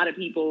to. A lot of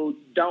people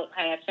don't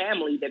have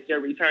family that they're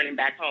returning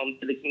back home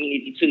to the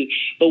community to.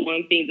 But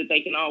one thing that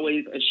they can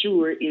always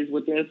assure is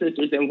within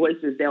Sisters and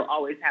Voices, they'll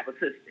always have a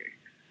sister.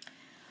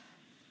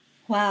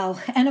 Wow.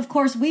 And of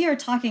course, we are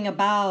talking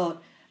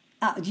about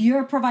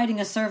you're providing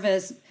a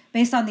service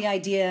based on the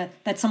idea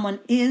that someone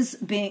is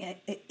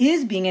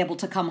being able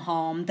to come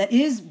home, that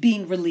is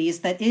being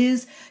released, that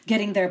is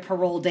getting their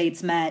parole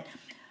dates met.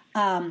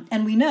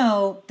 And we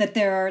know that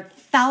there are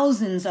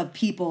thousands of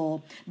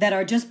people that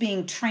are just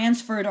being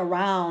transferred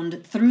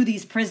around through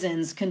these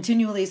prisons,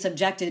 continually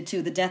subjected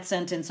to the death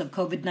sentence of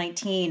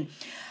COVID-19.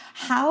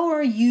 How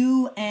are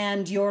you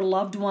and your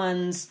loved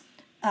ones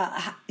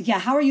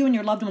how are you and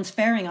your loved ones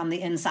faring on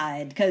the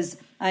inside? Because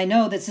I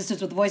know that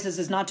Sisters with Voices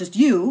is not just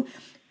you.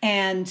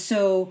 And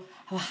so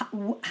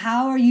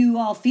how are you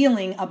all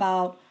feeling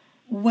about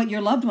what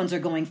your loved ones are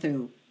going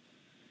through?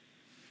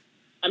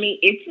 I mean,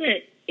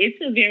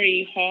 it's a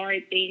very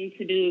hard thing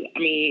to do. I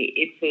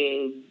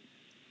mean,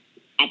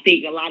 I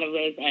think a lot of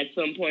us at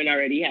some point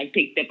already have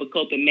picked up a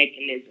coping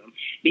mechanism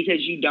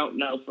because you don't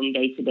know from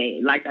day to day.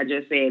 Like I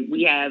just said,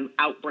 we have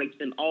outbreaks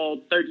in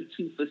all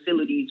 32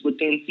 facilities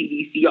within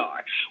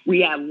CDCR. We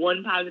have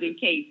one positive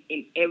case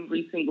in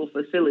every single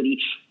facility.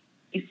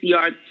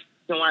 CDCR,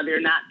 why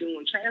they're not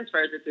doing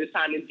transfers at this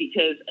time is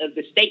because of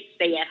the state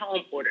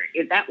stay-at-home order.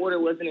 If that order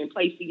wasn't in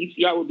place,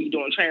 CDCR would be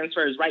doing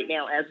transfers right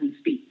now as we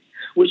speak,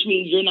 which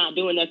means you're not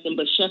doing nothing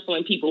but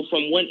shuffling people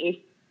from one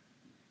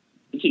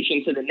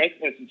institution to the next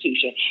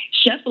institution.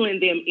 Shuffling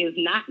them is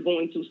not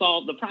going to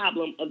solve the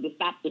problem of the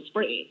stop the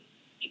spread.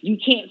 You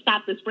can't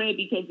stop the spread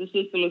because the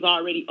system is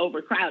already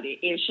overcrowded,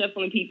 and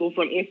shuffling people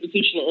from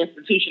institution to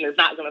institution is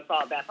not going to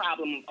solve that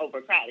problem of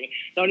overcrowding.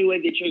 The only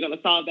way that you're going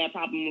to solve that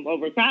problem of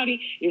overcrowding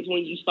is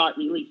when you start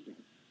releasing.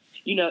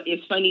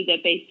 it's funny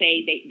that they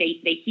say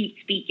they keep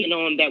speaking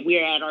on that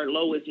we're at our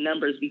lowest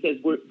numbers because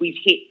we've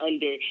hit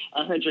under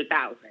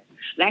 100,000.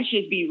 Let's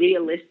just be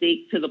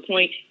realistic to the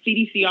point.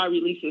 CDCR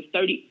releases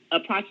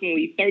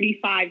approximately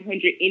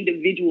 3,500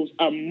 individuals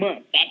a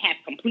month that have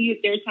completed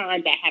their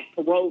time, that have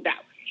paroled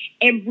out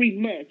every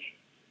month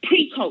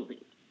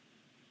pre-COVID.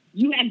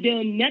 You have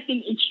done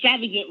nothing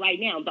extravagant right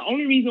now. The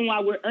only reason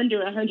why we're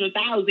under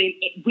 100,000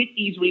 with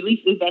these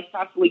releases that's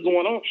constantly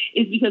going on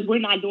is because we're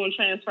not doing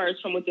transfers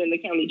from within the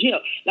county jail.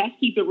 Let's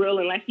keep it real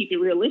and let's keep it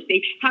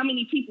realistic. How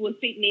many people are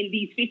sitting in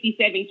these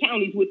 57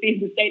 counties within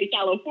the state of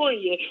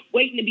California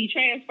waiting to be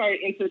transferred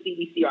into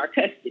CDCR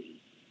custody?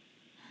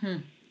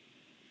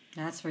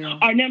 That's real.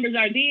 Our numbers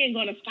are then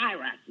going to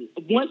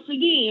skyrocket. Once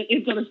again,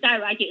 it's going to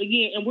skyrocket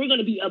again, and we're going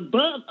to be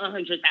above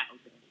 100,000.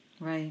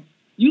 Right.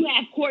 You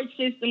have court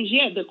systems.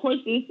 Yeah, the court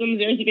systems,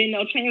 there's been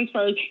no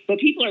transfers, but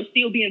people are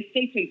still being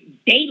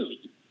sentenced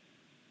daily.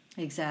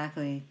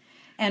 Exactly.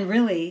 And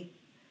really,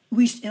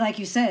 like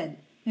you said,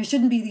 there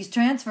shouldn't be these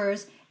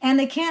transfers, and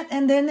they can't,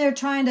 and then they're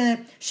trying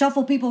to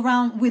shuffle people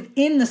around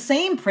within the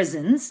same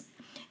prisons,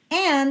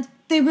 and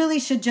they really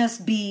should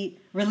just be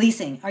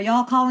releasing. Are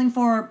y'all calling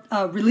for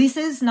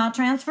releases, not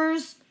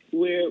transfers?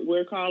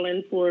 We're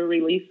calling for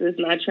releases,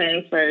 not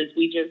transfers.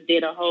 We just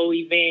did a whole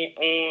event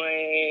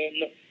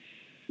on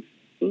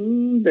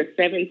the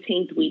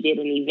 17th. We did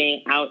an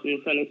event out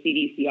in front of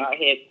CDCR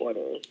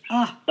headquarters.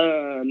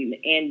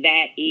 And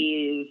that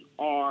is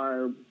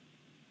our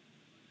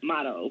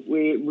motto.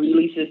 We're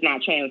releases,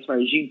 not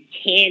transfers. You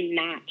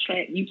cannot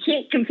you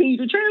can't continue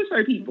to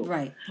transfer people.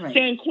 Right.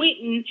 San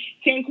Quentin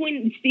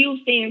still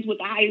stands with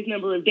the highest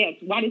number of deaths.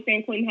 Why does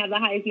San Quentin have the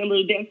highest number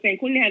of deaths? San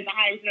Quentin has the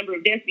highest number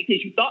of deaths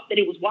because you thought that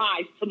it was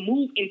wise to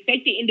move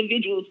infected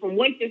individuals from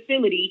one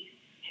facility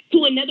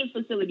to another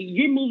facility.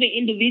 You're moving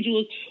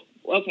individuals.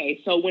 Okay,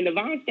 so when the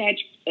Von Stach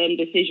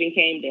decision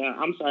came down,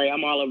 I'm sorry,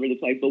 I'm all over the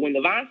place, but when the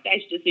Von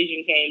Stach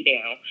decision came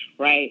down,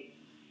 right,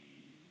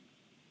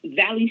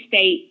 Valley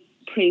State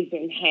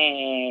Prison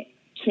had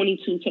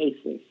 22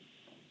 cases,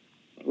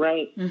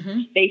 right?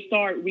 Mm-hmm. They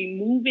start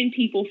removing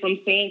people from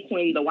San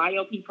Quentin, the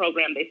YLP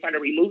program. They started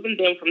removing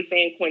them from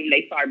San Quentin.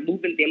 They started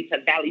moving them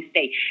to Valley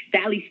State.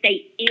 Valley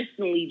State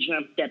instantly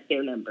jumped up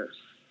their numbers.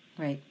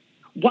 Right.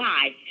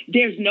 Why?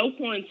 There's no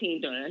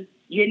quarantine done.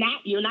 You're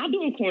not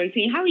doing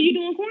quarantine. How are you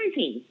doing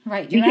quarantine?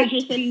 Right. Because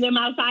you're sending them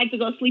outside to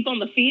go sleep on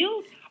the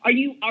field? Are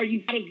you out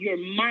of your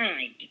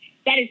mind?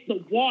 That is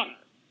the water.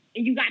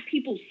 And you got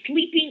people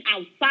sleeping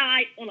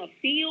outside on a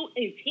field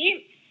in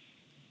tents?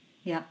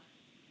 Yeah.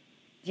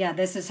 Yeah,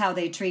 this is how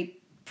they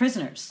treat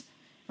prisoners,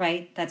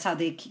 right? That's how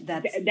they...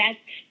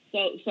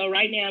 So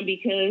right now,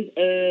 because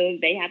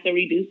they have to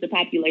reduce the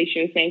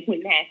population, San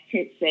Quentin has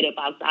tents set up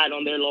outside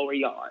on their lower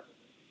yard.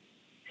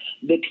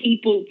 The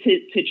people,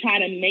 to try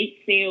to make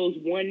cells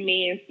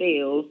one-man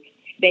cells,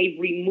 they've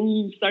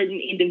removed certain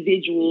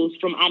individuals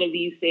from out of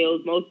these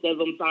cells. Most of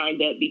them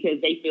signed up because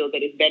they feel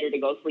that it's better to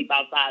go sleep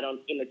outside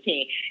in a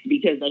tent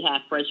because they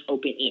have fresh,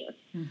 open air.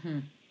 Mm-hmm.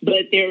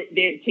 But they're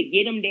to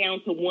get them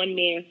down to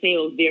one-man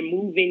cells, they're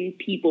moving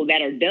people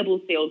that are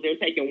double cells. They're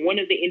taking one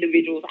of the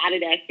individuals out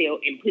of that cell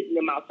and putting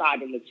them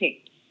outside in the tent.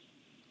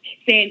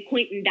 San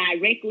Quentin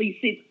directly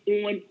sits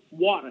on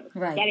water.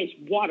 Right. That is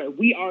water.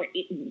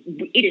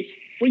 It is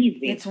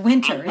freezing. It's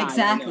winter,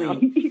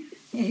 exactly.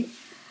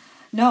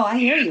 No, I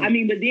hear you. I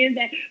mean, but then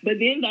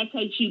that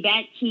takes you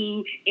back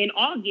to in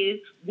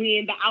August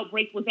when the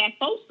outbreak was at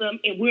Folsom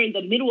and we're in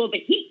the middle of a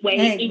heat wave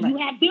and you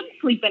have them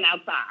sleeping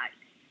outside.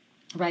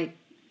 Right.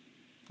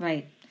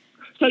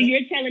 So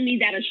you're telling me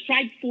that a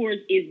strike force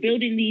is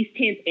building these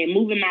tents and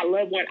moving my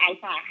loved one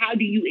outside. How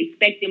do you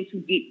expect them to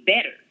get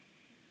better?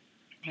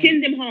 Right.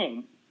 Send them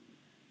home.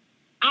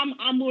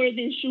 I'm more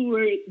than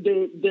sure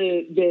the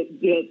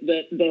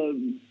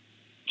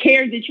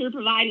care that you're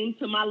providing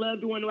to my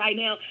loved one right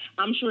now,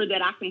 I'm sure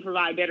that I can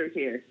provide better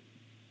care.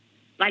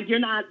 Like you're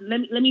not.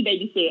 Let me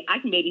babysit. I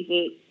can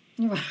babysit.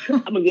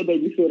 I'm a good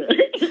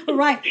babysitter.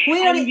 Right.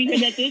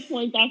 Because at this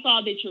point, that's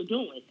all that you're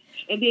doing.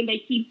 And then they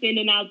keep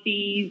sending out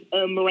these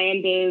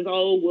Mirandas.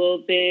 Oh, well,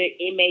 the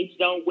inmates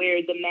don't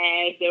wear the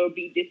mask. There will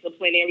be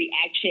disciplinary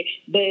action.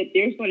 But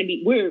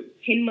we're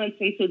 10 months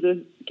into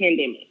the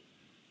pandemic.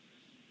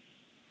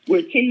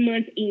 We're 10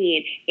 months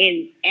in.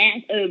 And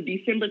as of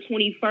December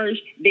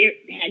 21st, there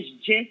has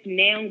just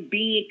now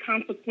been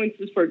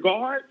consequences for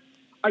guards.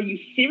 Are you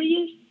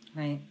serious?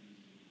 Right.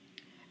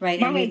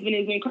 My husband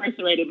is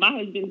incarcerated. My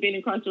husband's been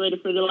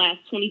incarcerated for the last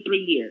 23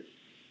 years.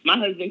 My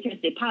husband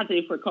tested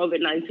positive for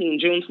COVID-19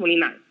 June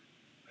 29th.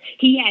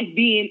 He has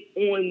been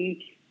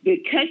on the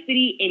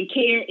custody and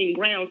care and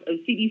grounds of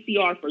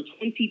CDCR for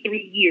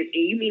 23 years.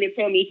 And you mean to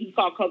tell me he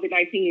caught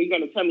COVID-19 and you're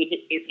going to tell me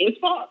it's his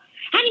fault?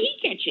 How did he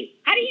catch it?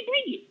 How did he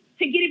bring it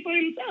to get it for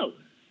himself?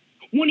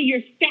 One of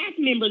your staff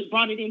members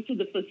brought it into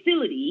the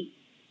facility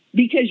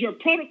because your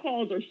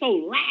protocols are so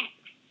lax.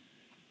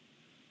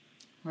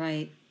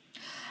 Right.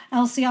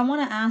 Elsie, I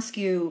want to ask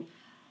you,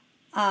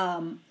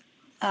 I'm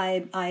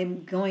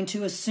going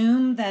to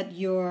assume that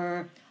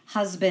your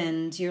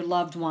husband, your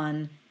loved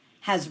one,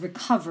 has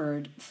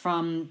recovered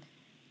from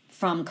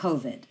from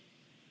COVID.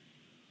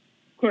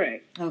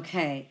 Correct.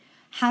 Okay.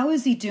 How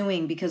is he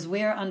doing? Because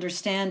we're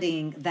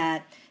understanding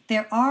that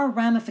there are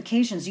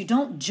ramifications. You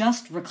don't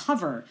just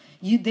recover.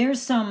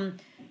 There's some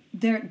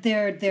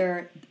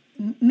they're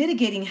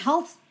mitigating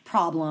health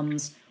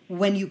problems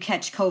when you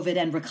catch COVID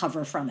and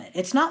recover from it.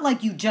 It's not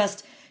like you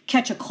just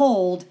catch a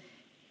cold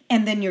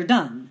and then you're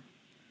done.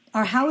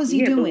 Or how is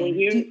he doing?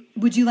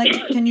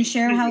 Can you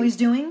share how he's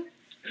doing?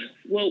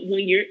 Well,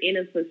 when you're in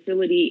a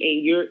facility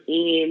and you're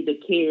in the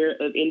care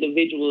of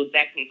individuals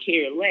that can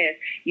care less,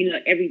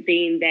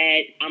 everything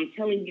that I'm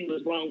telling you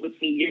is wrong with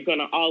me, you're going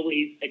to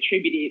always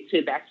attribute it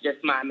to that's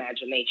just my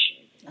imagination.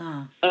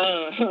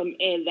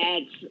 And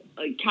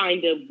that's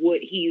kind of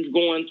what he's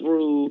going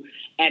through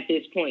at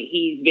this point.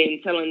 He's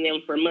been telling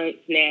them for months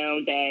now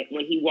that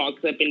when he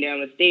walks up and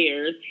down the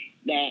stairs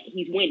that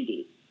he's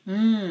winded.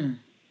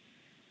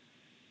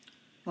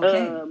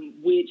 Okay.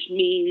 Which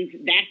means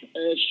that's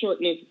a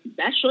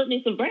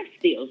shortness of breath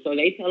still. So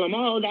they tell him,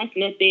 oh, that's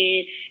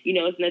nothing,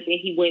 it's nothing.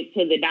 He went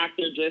to the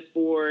doctor just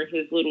for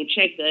his little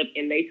checkup,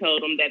 and they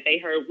told him that they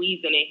heard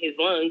wheezing in his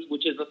lungs,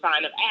 which is a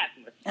sign of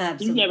asthma.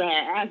 Absolutely. He's never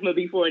had asthma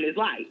before in his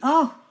life.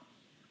 Oh,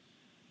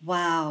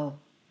 wow.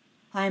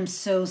 I'm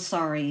so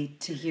sorry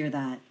to hear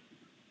that.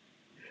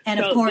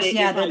 And of course,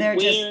 they're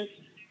just...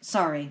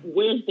 Sorry.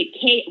 Where's the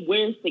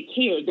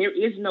care? There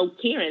is no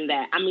care in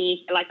that. I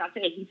mean, like I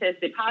said, he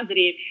tested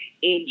positive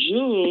in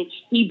June.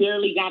 He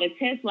barely got a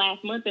test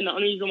last month, and the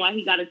only reason why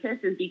he got a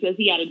test is because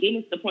he had a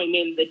dentist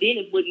appointment, and the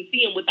dentist wouldn't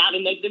see him without a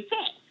negative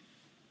test.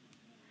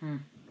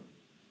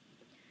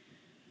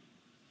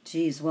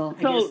 Jeez, well,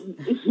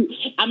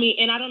 I mean,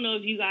 and I don't know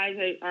if you guys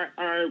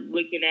are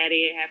looking at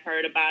it, have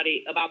heard about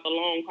it, about the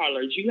long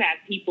haulers. You have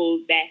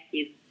people that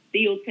is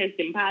still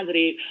testing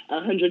positive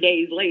 100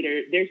 days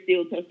later. They're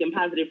still testing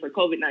positive for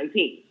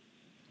COVID-19.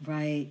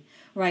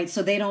 Right.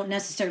 So they don't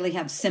necessarily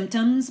have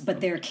symptoms,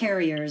 but they're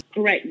carriers.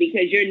 Correct,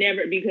 because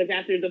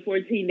after the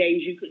 14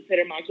 days, you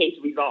consider my case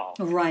resolved.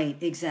 Right,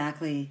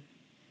 exactly.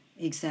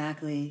 And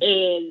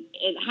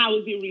how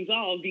is it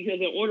resolved? Because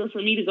in order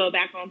for me to go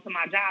back onto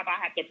my job,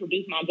 I have to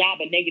produce my job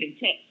a negative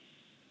test.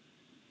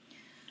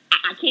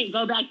 I can't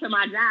go back to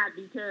my job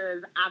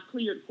because I've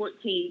cleared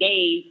 14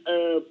 days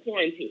of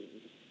quarantine.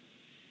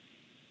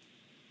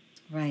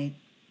 Right.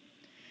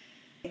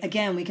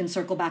 Again, we can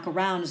circle back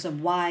around as to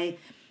why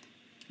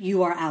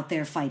you are out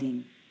there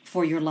fighting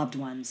for your loved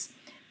ones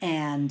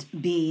and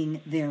being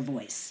their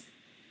voice.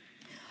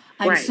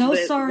 I'm so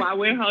sorry. While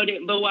we're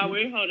holding,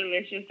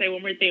 let's just say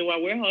one more thing.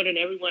 While we're holding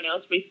everyone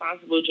else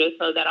responsible, just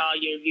so that all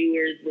your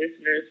viewers,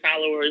 listeners,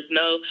 followers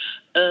know,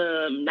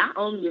 not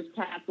only is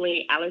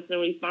Kathleen Allison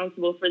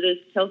responsible for this,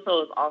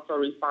 Kelso is also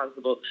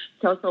responsible.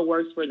 Kelso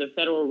works for the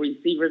Federal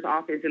Receiver's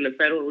Office, and the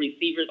Federal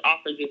Receiver's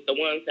Office is the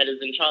one that is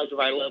in charge of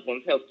our loved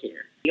ones' health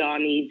care. Y'all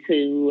need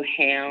to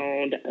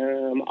hound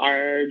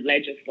our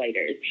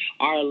legislators,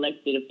 our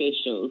elected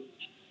officials.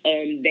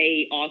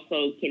 They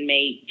also can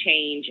make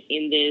change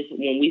in this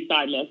when we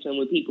start messing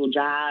with people's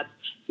jobs.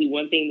 See,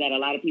 one thing that a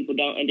lot of people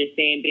don't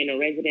understand, being a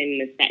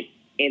resident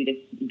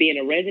being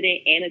a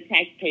resident and a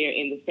taxpayer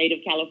in the state of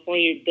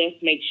California, thus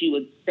makes you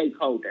a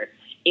stakeholder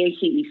in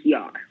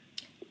CDCR.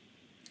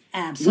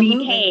 Absolutely.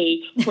 We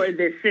pay for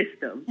this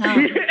system.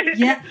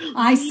 Yeah,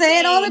 I say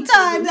it all the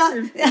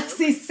time.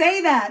 See,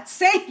 say that.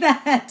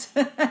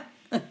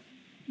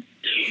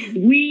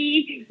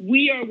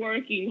 We are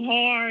working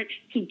hard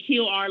to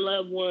kill our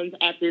loved ones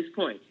at this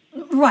point.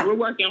 Right. We're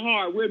working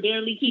hard. We're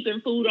barely keeping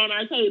food on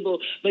our table,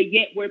 but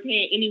yet we're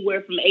paying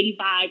anywhere from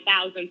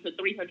 $85,000 to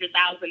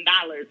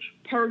 $300,000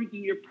 per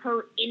year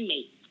per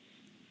inmate.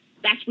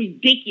 That's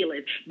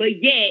ridiculous.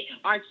 But yet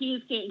our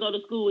kids can't go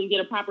to school and get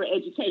a proper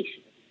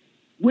education,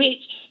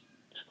 which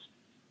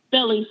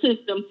failing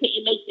system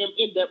to make them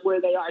end up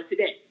where they are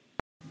today.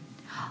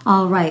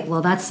 All right.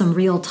 Well, that's some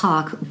real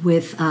talk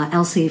with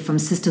Elsie from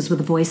Sisters with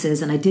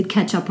Voices. And I did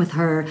catch up with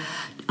her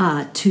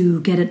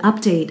to get an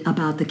update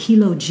about the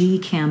Kilo G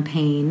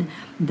campaign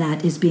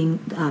that is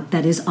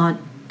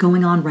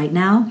going on right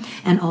now.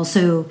 And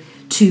also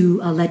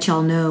to let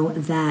y'all know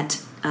that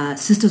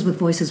Sisters with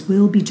Voices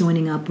will be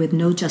joining up with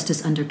No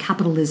Justice Under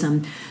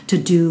Capitalism to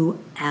do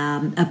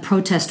a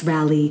protest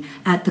rally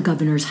at the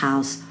governor's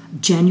house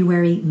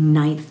January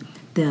 9th.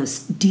 The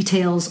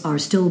details are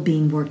still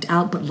being worked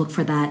out, but look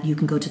for that. You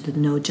can go to the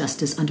No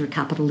Justice Under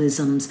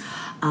Capitalism's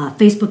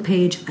Facebook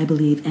page, I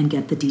believe, and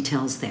get the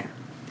details there.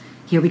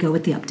 Here we go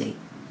with the update.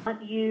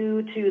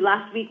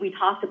 Last week we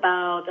talked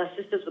about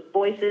Sisters with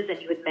Voices,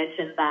 and you had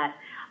mentioned that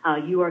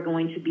you are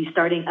going to be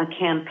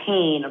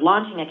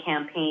launching a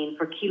campaign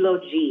for Kilo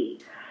G.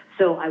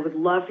 So I would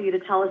love for you to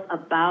tell us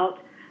about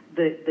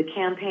the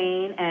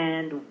campaign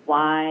and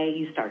why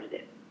you started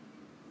it.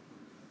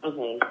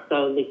 Okay,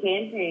 so the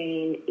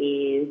campaign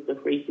is the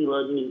Free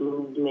Kilo G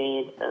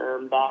movement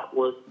that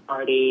was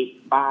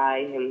started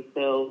by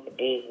himself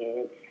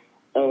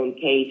and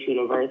Cage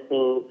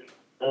Universal,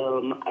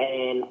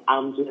 and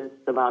I'm just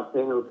about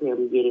to help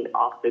him get it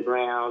off the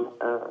ground.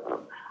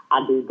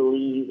 I do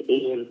believe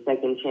in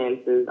second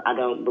chances. I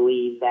don't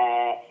believe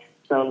that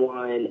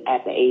someone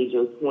at the age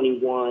of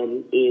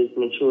 21 is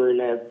mature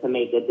enough to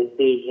make a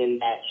decision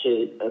that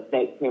should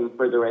affect him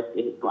for the rest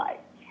of his life.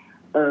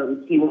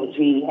 Kilo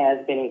G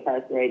has been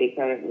incarcerated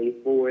currently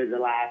for the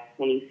last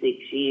 26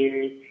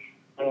 years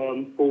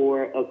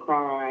for a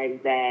crime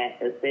that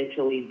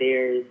essentially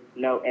there's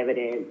no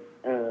evidence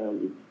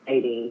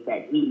stating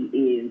that he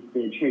is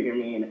the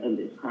triggerman of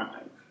this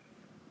crime.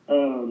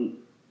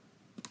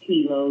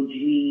 Kilo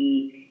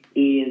G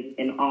is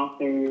an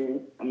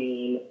author. I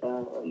mean,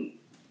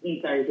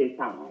 he served his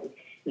time.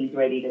 He's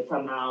ready to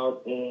come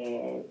out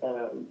and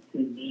to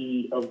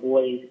be a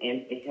voice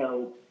and to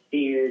help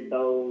steer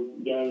those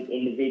young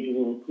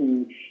individuals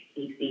who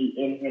he sees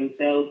in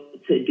himself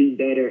to do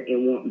better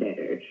and want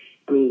better.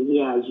 I mean, he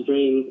has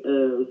dreams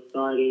of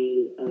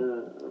starting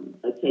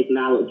a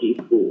technology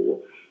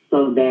school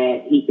so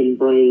that he can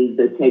bring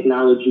the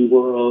technology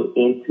world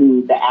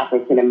into the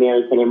African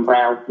American and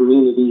brown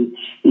communities,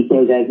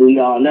 because as we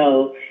all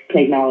know,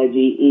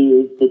 technology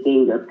is the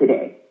thing of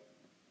today.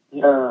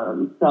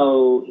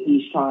 So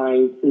he's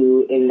trying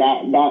to, and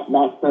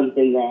that's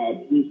something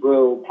that he's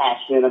real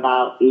passionate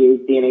about, is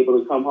being able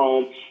to come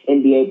home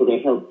and be able to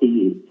help the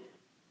youth.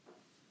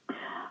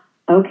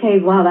 Okay,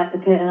 wow, that's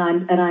okay,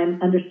 and I'm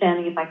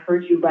understanding, if I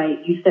heard you right,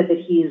 you said that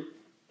he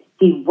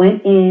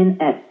went in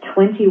at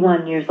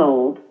 21 years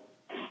old,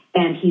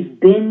 and he's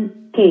been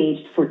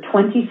caged for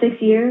 26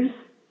 years?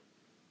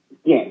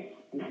 Yes.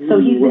 So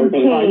he's been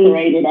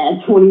incarcerated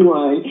at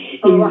 21.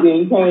 He's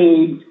been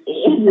caged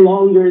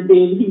longer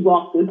than he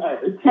walked this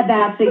earth.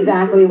 That's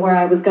exactly where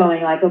I was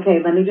going. Like, okay,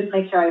 let me just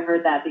make sure I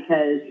heard that,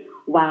 because,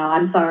 wow,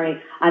 I'm sorry.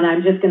 And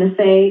I'm just going to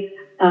say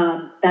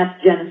that's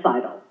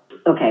genocidal.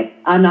 Okay,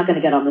 I'm not going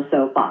to get on the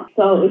soapbox.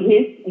 So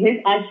his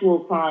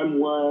actual crime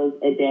was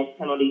a death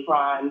penalty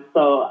crime.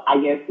 So I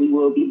guess we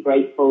will be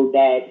grateful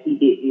that he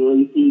didn't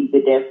receive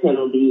the death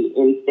penalty,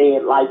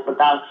 instead life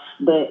without.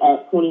 But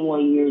at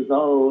 21 years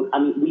old, I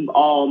mean, we've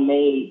all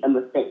made a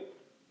mistake.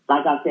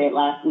 Like I said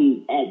last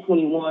week, at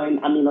 21,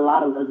 I mean, a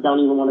lot of us don't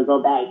even want to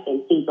go back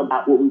and think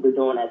about what we were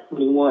doing at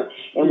 21.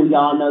 And we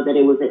all know that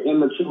it was an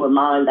immature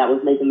mind that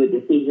was making the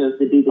decisions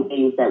to do the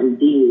things that we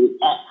did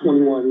at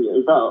 21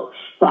 years old.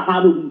 So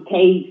how do we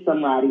cage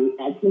somebody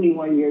at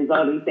 21 years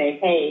old and say,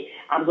 hey,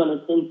 I'm going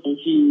to sentence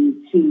you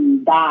to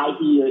die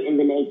here in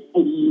the next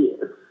 80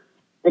 years?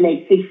 The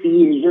next 60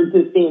 years, you're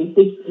to spend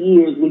 60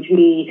 years, which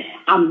means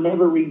I'm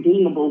never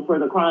redeemable for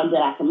the crimes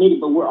that I committed,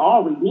 but we're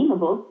all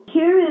redeemable.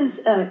 Here is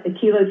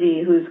Kilo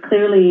G, who's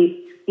clearly,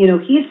 he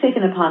has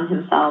taken upon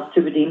himself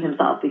to redeem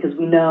himself, because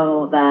we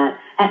know that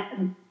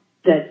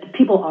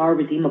people are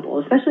redeemable,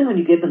 especially when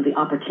you give them the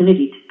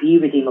opportunity to be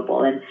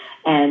redeemable,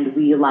 and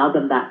we allow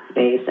them that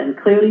space. And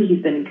clearly he's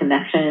been in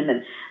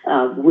connection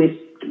and with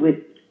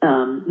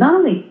not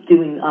only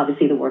doing,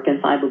 obviously, the work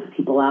inside with the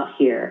people out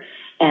here,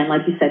 and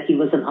like you said, he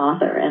was an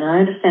author. And I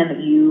understand that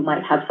you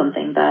might have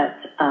something that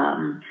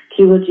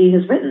Kilo G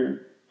has written,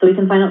 so we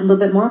can find out a little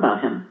bit more about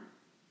him.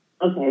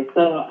 Okay,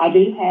 so I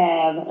do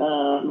have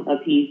a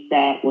piece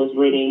that was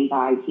written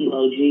by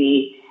Kilo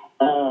G,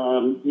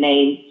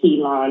 named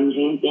Keelan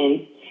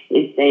Jenkins.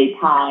 It states,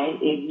 hi,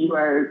 if you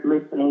are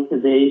listening to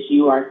this,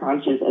 you are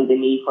conscious of the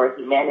need for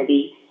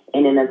humanity,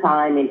 and in a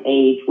time and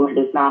age where it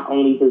is not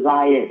only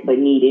desired but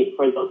needed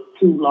for the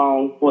too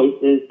long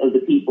voices of the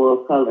people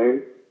of color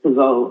to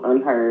go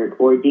unheard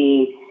or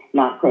deemed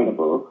not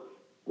credible.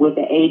 With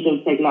the age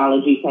of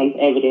technology comes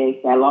evidence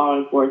that law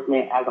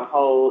enforcement as a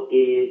whole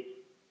is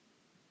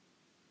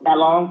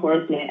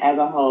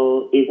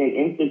an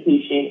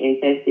institution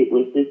infested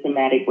with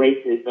systematic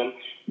racism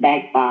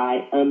backed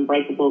by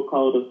unbreakable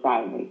code of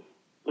silence.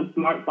 With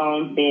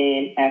smartphones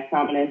being as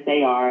common as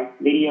they are,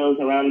 videos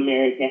around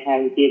America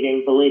have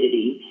given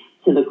validity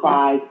to the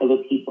cries of a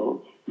people.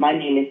 My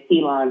name is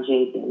Keelan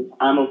Jenkins.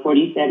 I'm a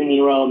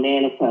 47-year-old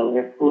man of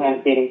color who has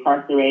been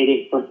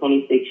incarcerated for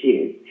 26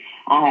 years.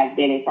 I have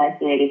been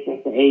incarcerated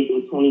since the age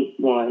of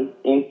 21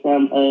 in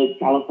some of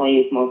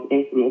California's most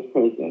infamous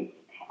prisons.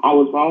 I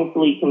was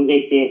wrongfully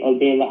convicted of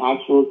being the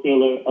actual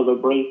killer of a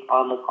Brinks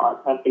Armored Car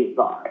Company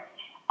guard.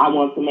 I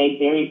want to make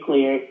very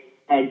clear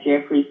that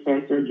Jeffrey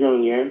Spencer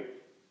Jr.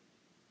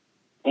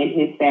 and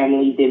his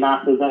family did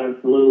not deserve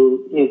to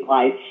lose his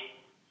life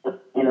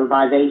in a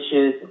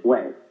vivacious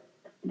way.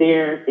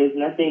 There is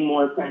nothing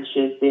more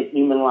precious than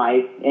human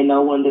life, and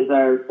no one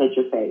deserves such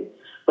a fate.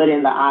 But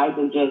in the eyes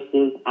of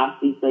justice, I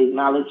seek the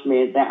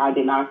acknowledgement that I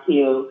did not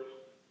kill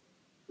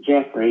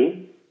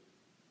Jeffrey,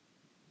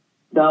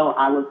 though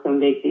I was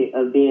convicted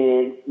of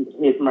being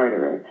his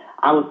murderer.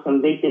 I was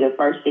convicted of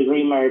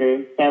first-degree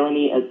murder,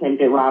 felony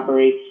attempted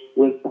robbery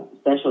with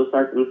special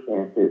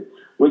circumstances,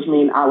 which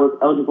means I was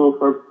eligible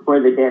for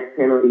the death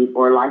penalty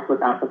or life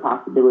without the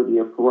possibility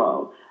of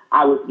parole.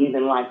 I was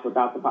given life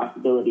without the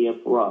possibility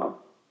of parole.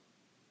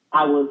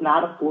 I was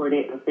not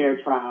afforded a fair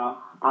trial.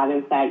 I've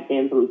in fact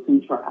been through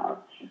 2 trials.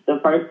 The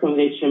first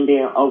conviction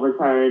being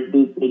overturned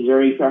due to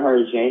jury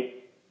coercion.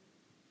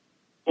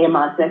 In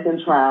my second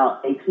trial,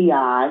 a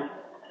PI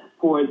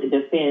for the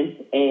defense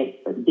and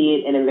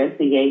did an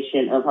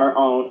investigation of her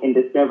own and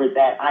discovered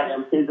that I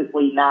am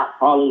physically not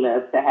tall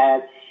enough to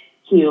have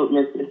killed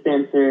Mr.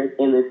 Spencer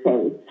in this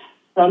case.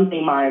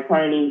 Something my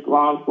attorneys,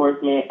 law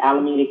enforcement,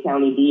 Alameda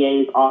County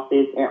DA's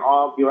office, and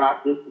all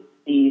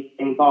bureaucracies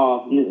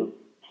involved knew.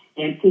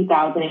 In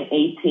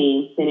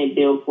 2018, Senate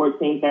Bill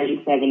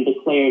 1437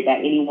 declared that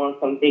anyone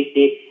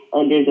convicted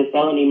under the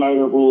felony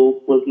murder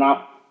rule was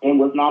not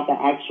the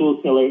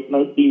actual killer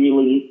must be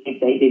released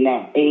if they did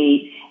not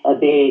aid,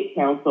 abet,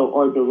 counsel,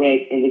 or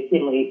direct in the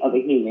killing of a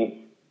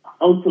human.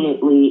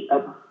 Ultimately,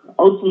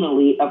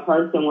 a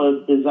person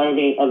was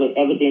deserving of an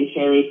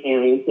evidentiary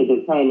hearing to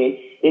determine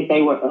if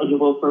they were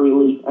eligible for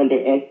release under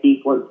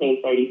SB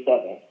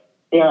 1437.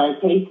 There are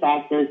case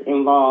factors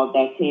involved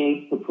that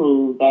tends to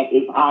prove that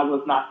if I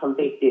was not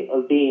convicted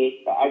of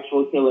being the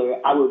actual killer,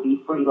 I would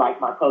be free like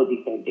my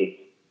co-defendant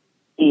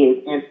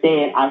is.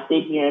 Instead, I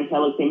sit here in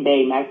Pelican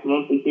Bay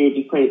maximum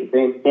security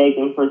prison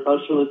begging for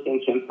social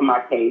attention to my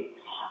case.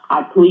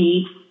 I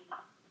plead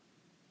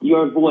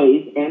your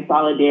voice and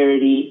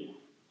solidarity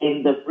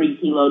in the Free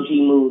Kilo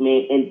G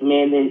movement and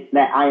demanding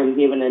that I am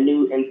given a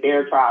new and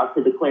fair trial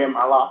to declare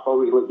my lawful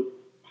release.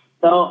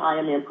 Though I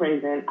am in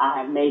prison, I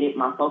have made it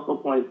my focal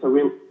point to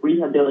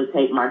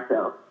rehabilitate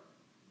myself.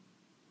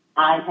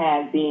 I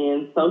have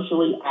been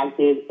socially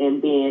active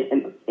and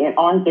been an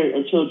author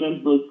a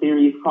children's book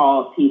series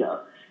called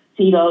Tito.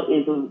 Tito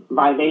is a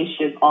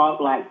vivacious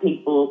all-black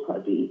pit bull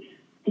puppy.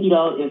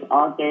 Tito is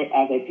authored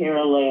as a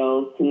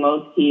parallel to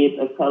most kids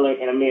of color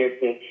in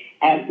America.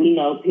 As we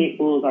know, pit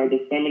bulls are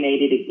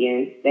discriminated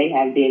against. They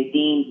have been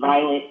deemed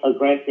violent,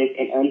 aggressive,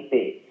 and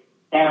unfit.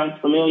 Sounds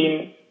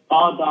familiar?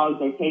 All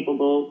dogs are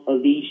capable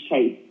of these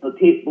traits, but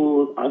pit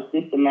bulls are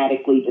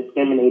systematically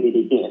discriminated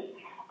against.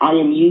 I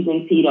am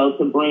using Tito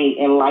to bring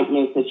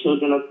enlightenment to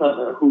children of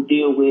color who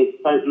deal with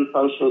certain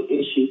social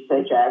issues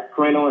such as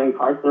parental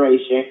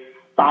incarceration,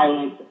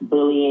 violence,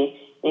 bullying,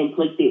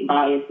 implicit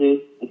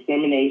biases,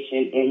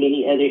 discrimination, and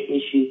many other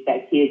issues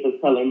that kids of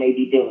color may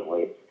be dealing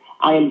with.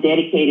 I am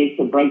dedicated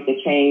to break the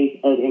chains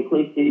of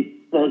implicit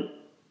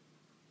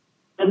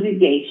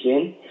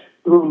subjugation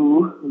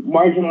through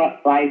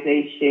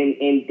marginalization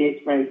and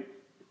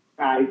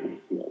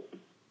disfranchisement.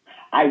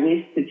 I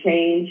wish to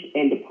change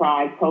and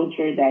deprive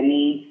culture that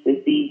needs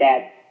to see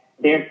that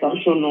their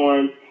social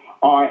norms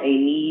are a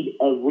need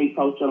of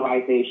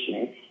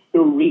reculturalization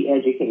through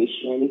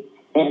re-education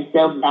and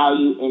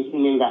self-value and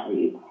human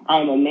value. I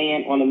am a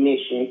man on a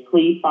mission.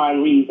 Please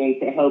find reason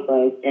to help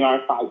us in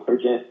our fight for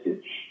justice.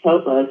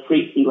 Help us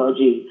free Kilo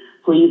G.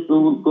 Please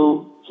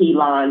Google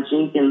Keelan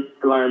Jenkins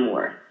to learn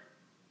more.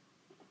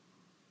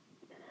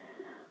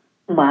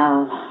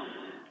 Wow.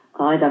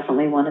 Well, I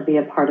definitely want to be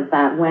a part of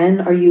that. When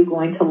are you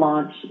going to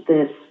launch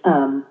this?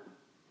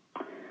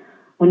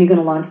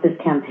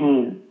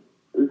 Campaign?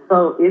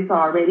 So it's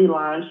already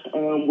launched.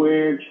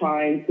 We're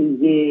trying to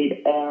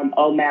get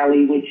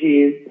O'Malley, which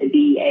is the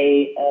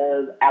DA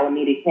of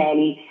Alameda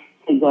County,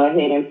 to go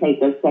ahead and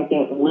take a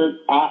second look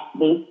at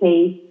this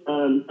case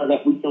so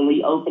that we can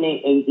reopen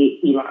it and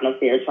get Keelan a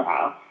fair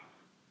trial.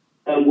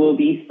 We'll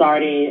be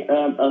starting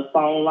a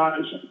phone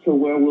launch to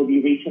where we'll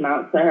be reaching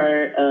out to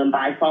her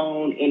by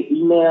phone and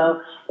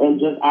email and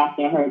just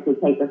asking her to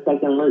take a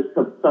second look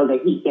so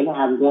that he can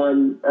have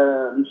one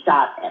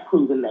shot at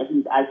proving that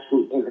he's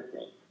actually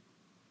innocent.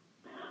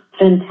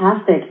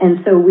 Fantastic.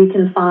 And so we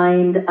can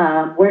find,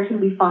 where can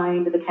we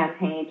find the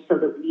campaign so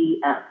that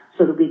we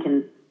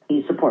can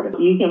be supportive?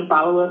 You can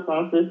follow us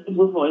on Sisters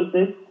with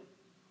Voices.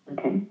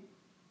 Okay.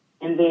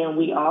 And then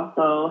we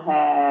also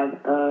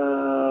have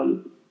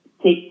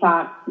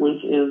TikTok,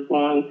 which is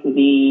going to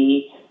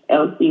be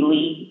Elsie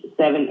Lee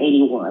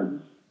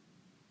 781.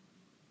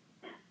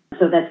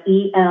 So that's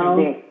ELSIELEE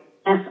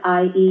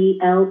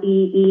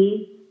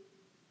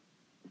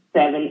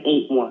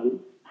 781.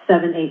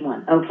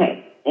 781.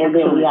 Okay. And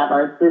then we have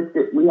our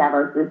Sisters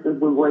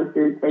with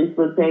Voices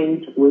Facebook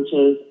page, which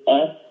is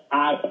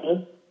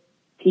SISPASVOICES.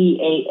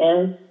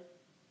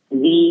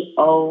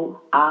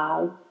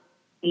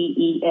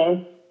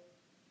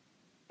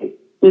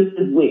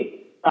 Sisters with.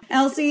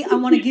 Elsie, I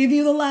want to give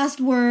you the last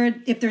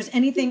word. If there's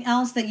anything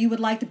else that you would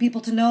like the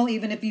people to know,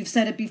 even if you've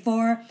said it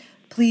before,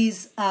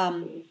 please,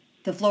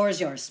 the floor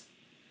is yours.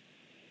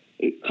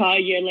 Call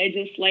your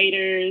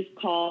legislators,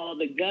 call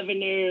the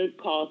governor,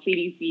 call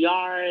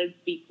CDCR,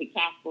 speak to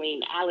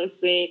Kathleen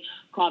Allison,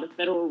 call the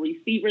Federal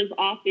Receiver's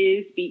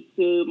Office, speak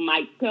to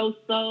Mike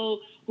Pelso,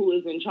 who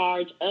is in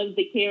charge of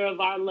the care of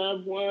our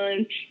loved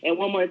ones. And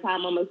one more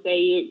time, I'm going to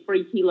say it,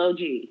 free Kilo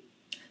G.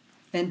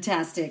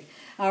 Fantastic.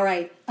 All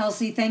right,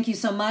 Elsie, thank you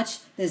so much.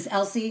 This is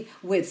Elsie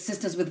with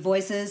Sisters with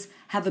Voices.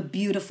 Have a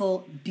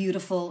beautiful,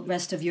 beautiful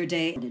rest of your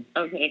day.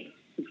 Okay,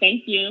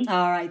 thank you.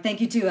 All right,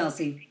 thank you too,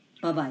 Elsie.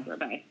 Bye-bye.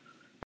 Bye-bye.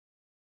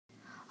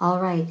 All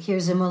right,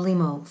 here's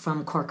Imolimo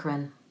from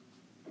Corcoran.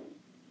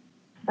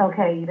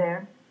 Okay, you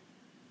there?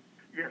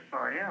 Yes,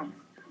 I am.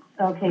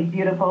 Okay,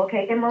 beautiful.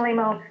 Okay,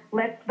 Imolimo,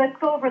 let's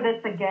go over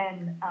this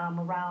again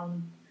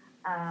around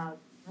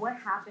what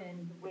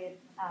happened with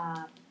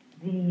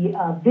the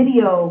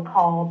video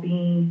call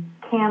being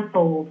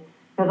canceled,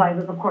 because I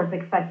was, of course,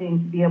 expecting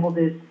to be able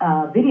to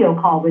video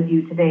call with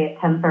you today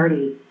at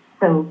 10:30.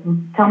 So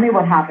tell me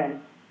what happened.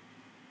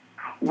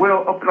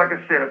 Well, like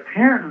I said,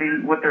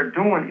 apparently what they're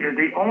doing is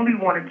they only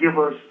want to give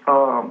us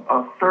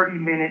a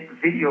 30-minute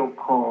video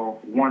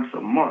call once a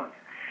month.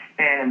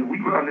 And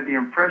we were under the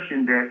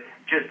impression that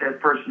just that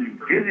person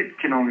you visit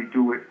can only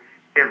do it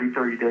every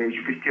 30 days.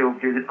 You can still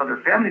visit other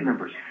family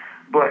members.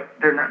 But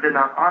they're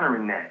not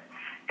honoring that.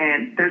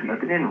 And there's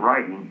nothing in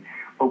writing.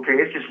 Okay,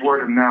 it's just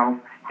word of mouth.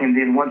 And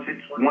then once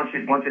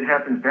it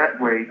happens that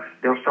way,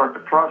 they'll start the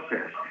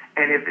process.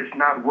 And if it's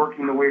not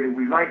working the way that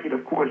we like it,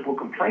 of course, we'll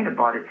complain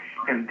about it,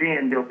 and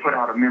then they'll put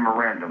out a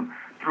memorandum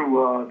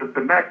through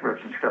the MAC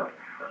reps and stuff.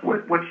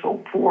 What's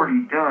so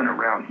poorly done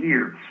around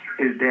here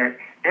is that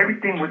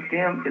everything with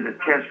them is a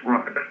test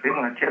run. They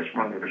want to test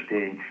run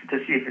everything to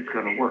see if it's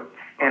going to work.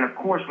 And, of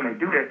course, when they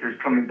do that, they're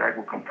coming back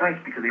with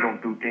complaints because they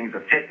don't do things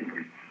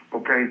effectively,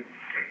 okay?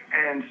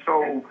 And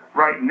so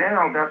right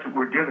now, that's what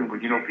we're dealing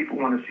with. You know, people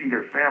want to see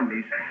their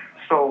families.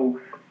 So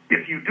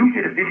if you do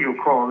get a video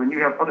call and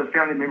you have other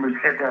family members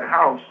at that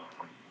house,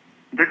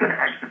 they're going to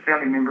ask the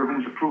family member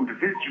who's approved to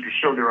visit you to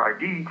show their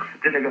ID,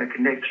 then they're going to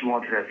connect you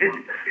onto that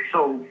visit.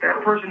 So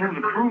that person who's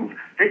approved,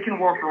 they can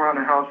walk around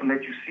the house and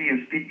let you see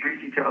and speak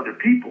briefly to other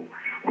people,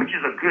 which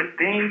is a good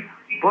thing,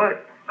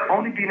 but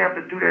only being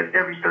able to do that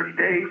every 30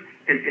 days,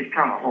 it's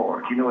kind of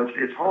hard. You know,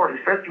 it's hard,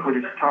 especially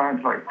with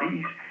times like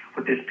these,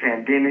 with this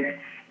pandemic.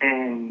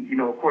 And, you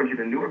know, according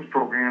to the news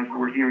programs,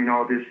 we're hearing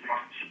all this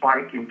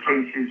spike in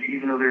cases,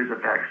 even though there's a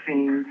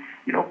vaccine.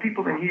 You know,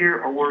 people in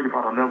here are worried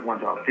about our loved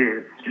ones out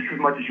there just as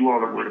much as you all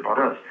are worried about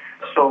us.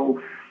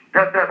 So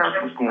that's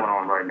what's going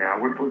on right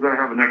now. We're going to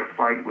have another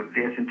fight with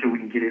this until we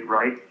can get it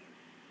right.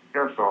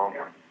 That's all.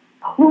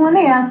 Well, let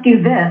me ask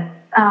you this.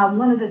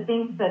 One of the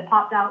things that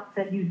popped out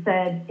that you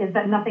said is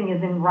that nothing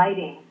is in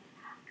writing.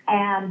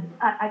 And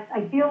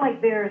I feel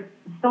like there's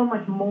so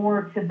much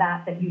more to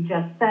that you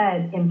just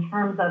said in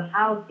terms of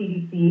how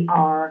CDC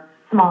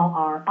small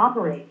r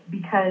operates,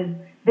 because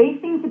they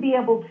seem to be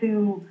able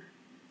to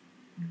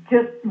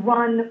just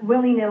run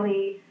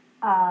willy-nilly,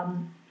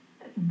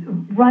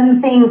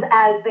 run things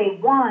as they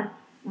want,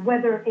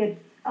 whether it's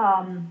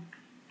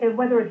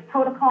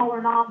protocol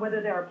or not,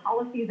 whether there are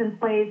policies in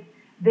place.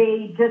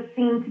 They just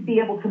seem to be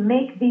able to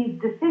make these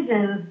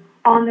decisions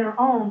on their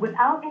own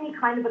without any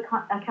kind of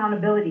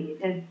accountability.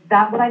 Is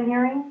that what I'm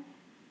hearing?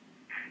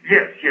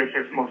 Yes,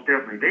 most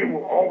definitely. They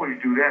will always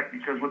do that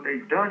because what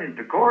they've done is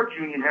the guard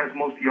union has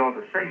most of y'all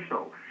to say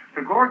so.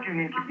 The guard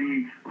union could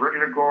be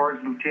regular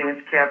guards,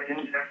 lieutenants,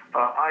 captains,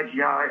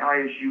 IGI,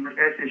 ISU,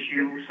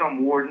 SSU,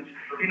 some wardens,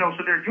 you know,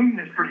 so their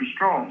union is pretty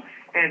strong.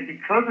 And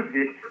because of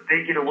it,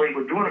 they get away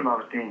with doing a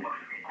lot of things.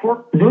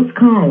 This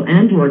call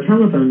and your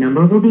telephone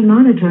number will be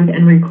monitored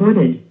and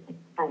recorded.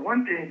 For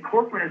one thing,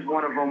 corporate is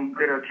one of them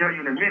that I'll tell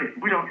you in a minute.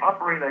 We don't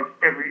operate like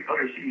every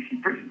other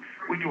CDC prison.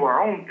 We do our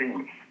own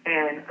thing.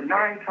 And 9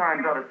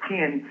 times out of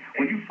 10,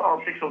 when you file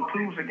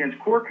 602s against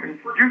corporate,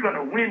 you're going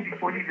to win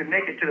before you even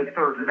make it to the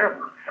third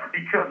level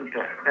because of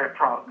that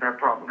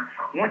problem.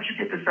 Once you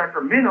get to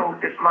Sacramento,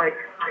 it's like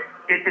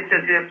it's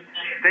as if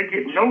they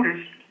get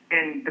noticed,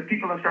 and the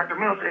people in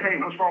Sacramento say, hey,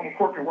 what's wrong with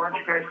corporate? Why aren't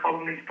you guys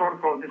following these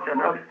protocols, this, that,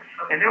 and other?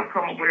 And they'll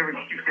come up with whatever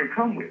excuse they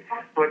come with.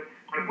 But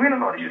you win a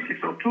lot of your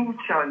 602s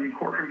challenging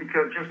corporate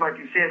because, just like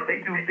you said,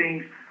 they do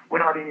things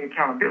without any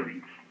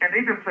accountability. And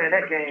they've been playing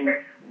that game,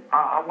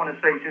 I want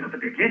to say, since the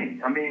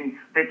beginning. I mean,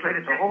 they played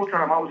it the whole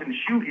time I was in the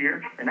SHU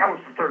here, and that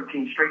was for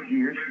 13 straight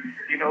years,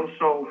 you know.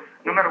 So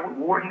no matter what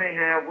warden they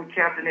have, what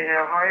captain they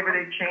have, however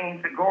they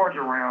change the guards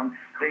around,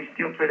 they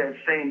still play that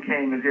same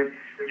game as if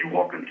you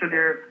walk into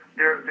their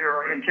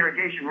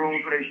interrogation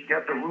rooms where they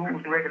got the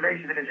rules and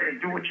regulations and they say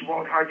do what you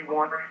want, how you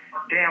want.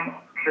 Damn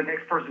the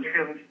next person's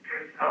feelings.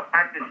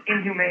 Act as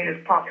inhumane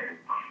as possible,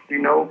 you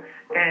know.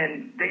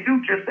 And they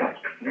do just that,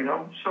 you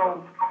know.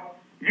 So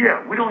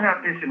yeah, we don't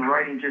have this in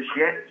writing just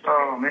yet.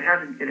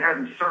 It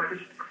hasn't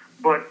surfaced,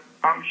 but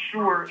I'm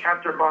sure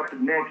after about the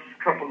next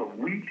couple of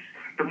weeks,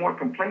 the more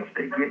complaints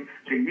they get,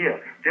 then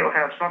they'll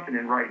have something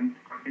in writing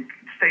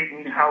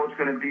stating how it's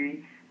going to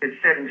be. It's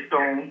set in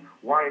stone,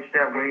 why it's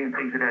that way, and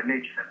things of that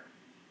nature.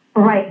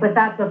 Right, but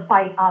that's a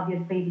fight,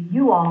 obviously, that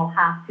you all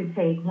have to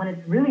take when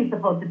it's really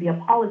supposed to be a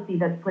policy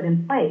that's put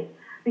in place.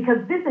 Because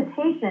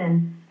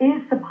visitation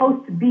is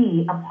supposed to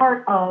be a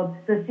part of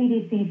the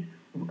CDC's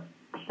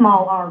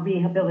small r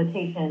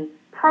rehabilitation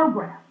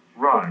program.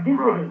 Right.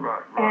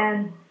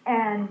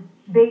 And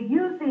they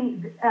use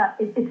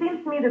it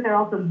seems to me that they're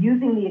also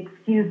using the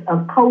excuse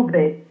of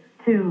COVID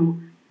to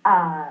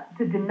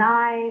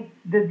deny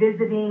the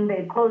visiting.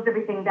 They've closed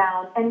everything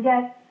down. And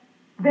yet,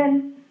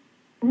 then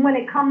when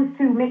it comes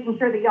to making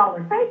sure that y'all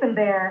are safe in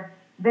there,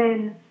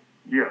 then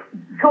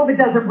COVID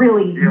doesn't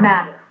really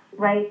matter,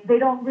 right? They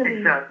don't really.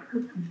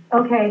 Exactly.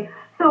 Okay.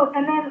 So,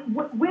 and then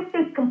with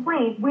this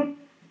complaint, with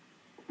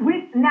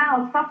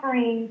now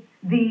suffering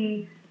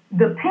the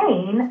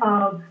pain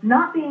of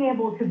not being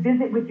able to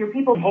visit with your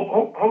people.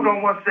 Hold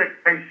on one sec.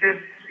 Hey, sis,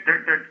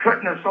 they're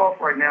cutting us off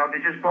right now. They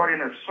just brought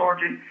in a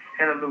sergeant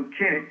and a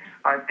lieutenant.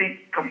 I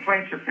think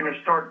complaints are going to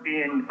start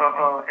being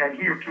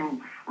adhered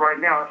to right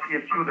now. I see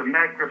a few of the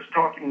MAC reps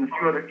talking and a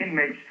few other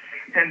inmates,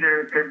 and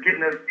they're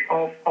getting us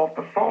off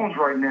the phones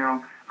right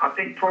now. I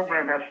think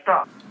program has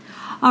stopped.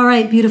 All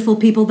right, beautiful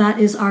people, that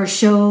is our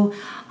show.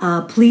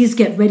 Please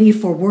get ready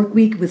for Work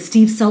Week with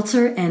Steve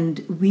Seltzer,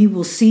 and we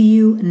will see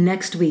you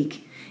next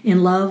week.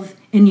 In love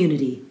and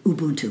unity,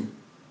 Ubuntu.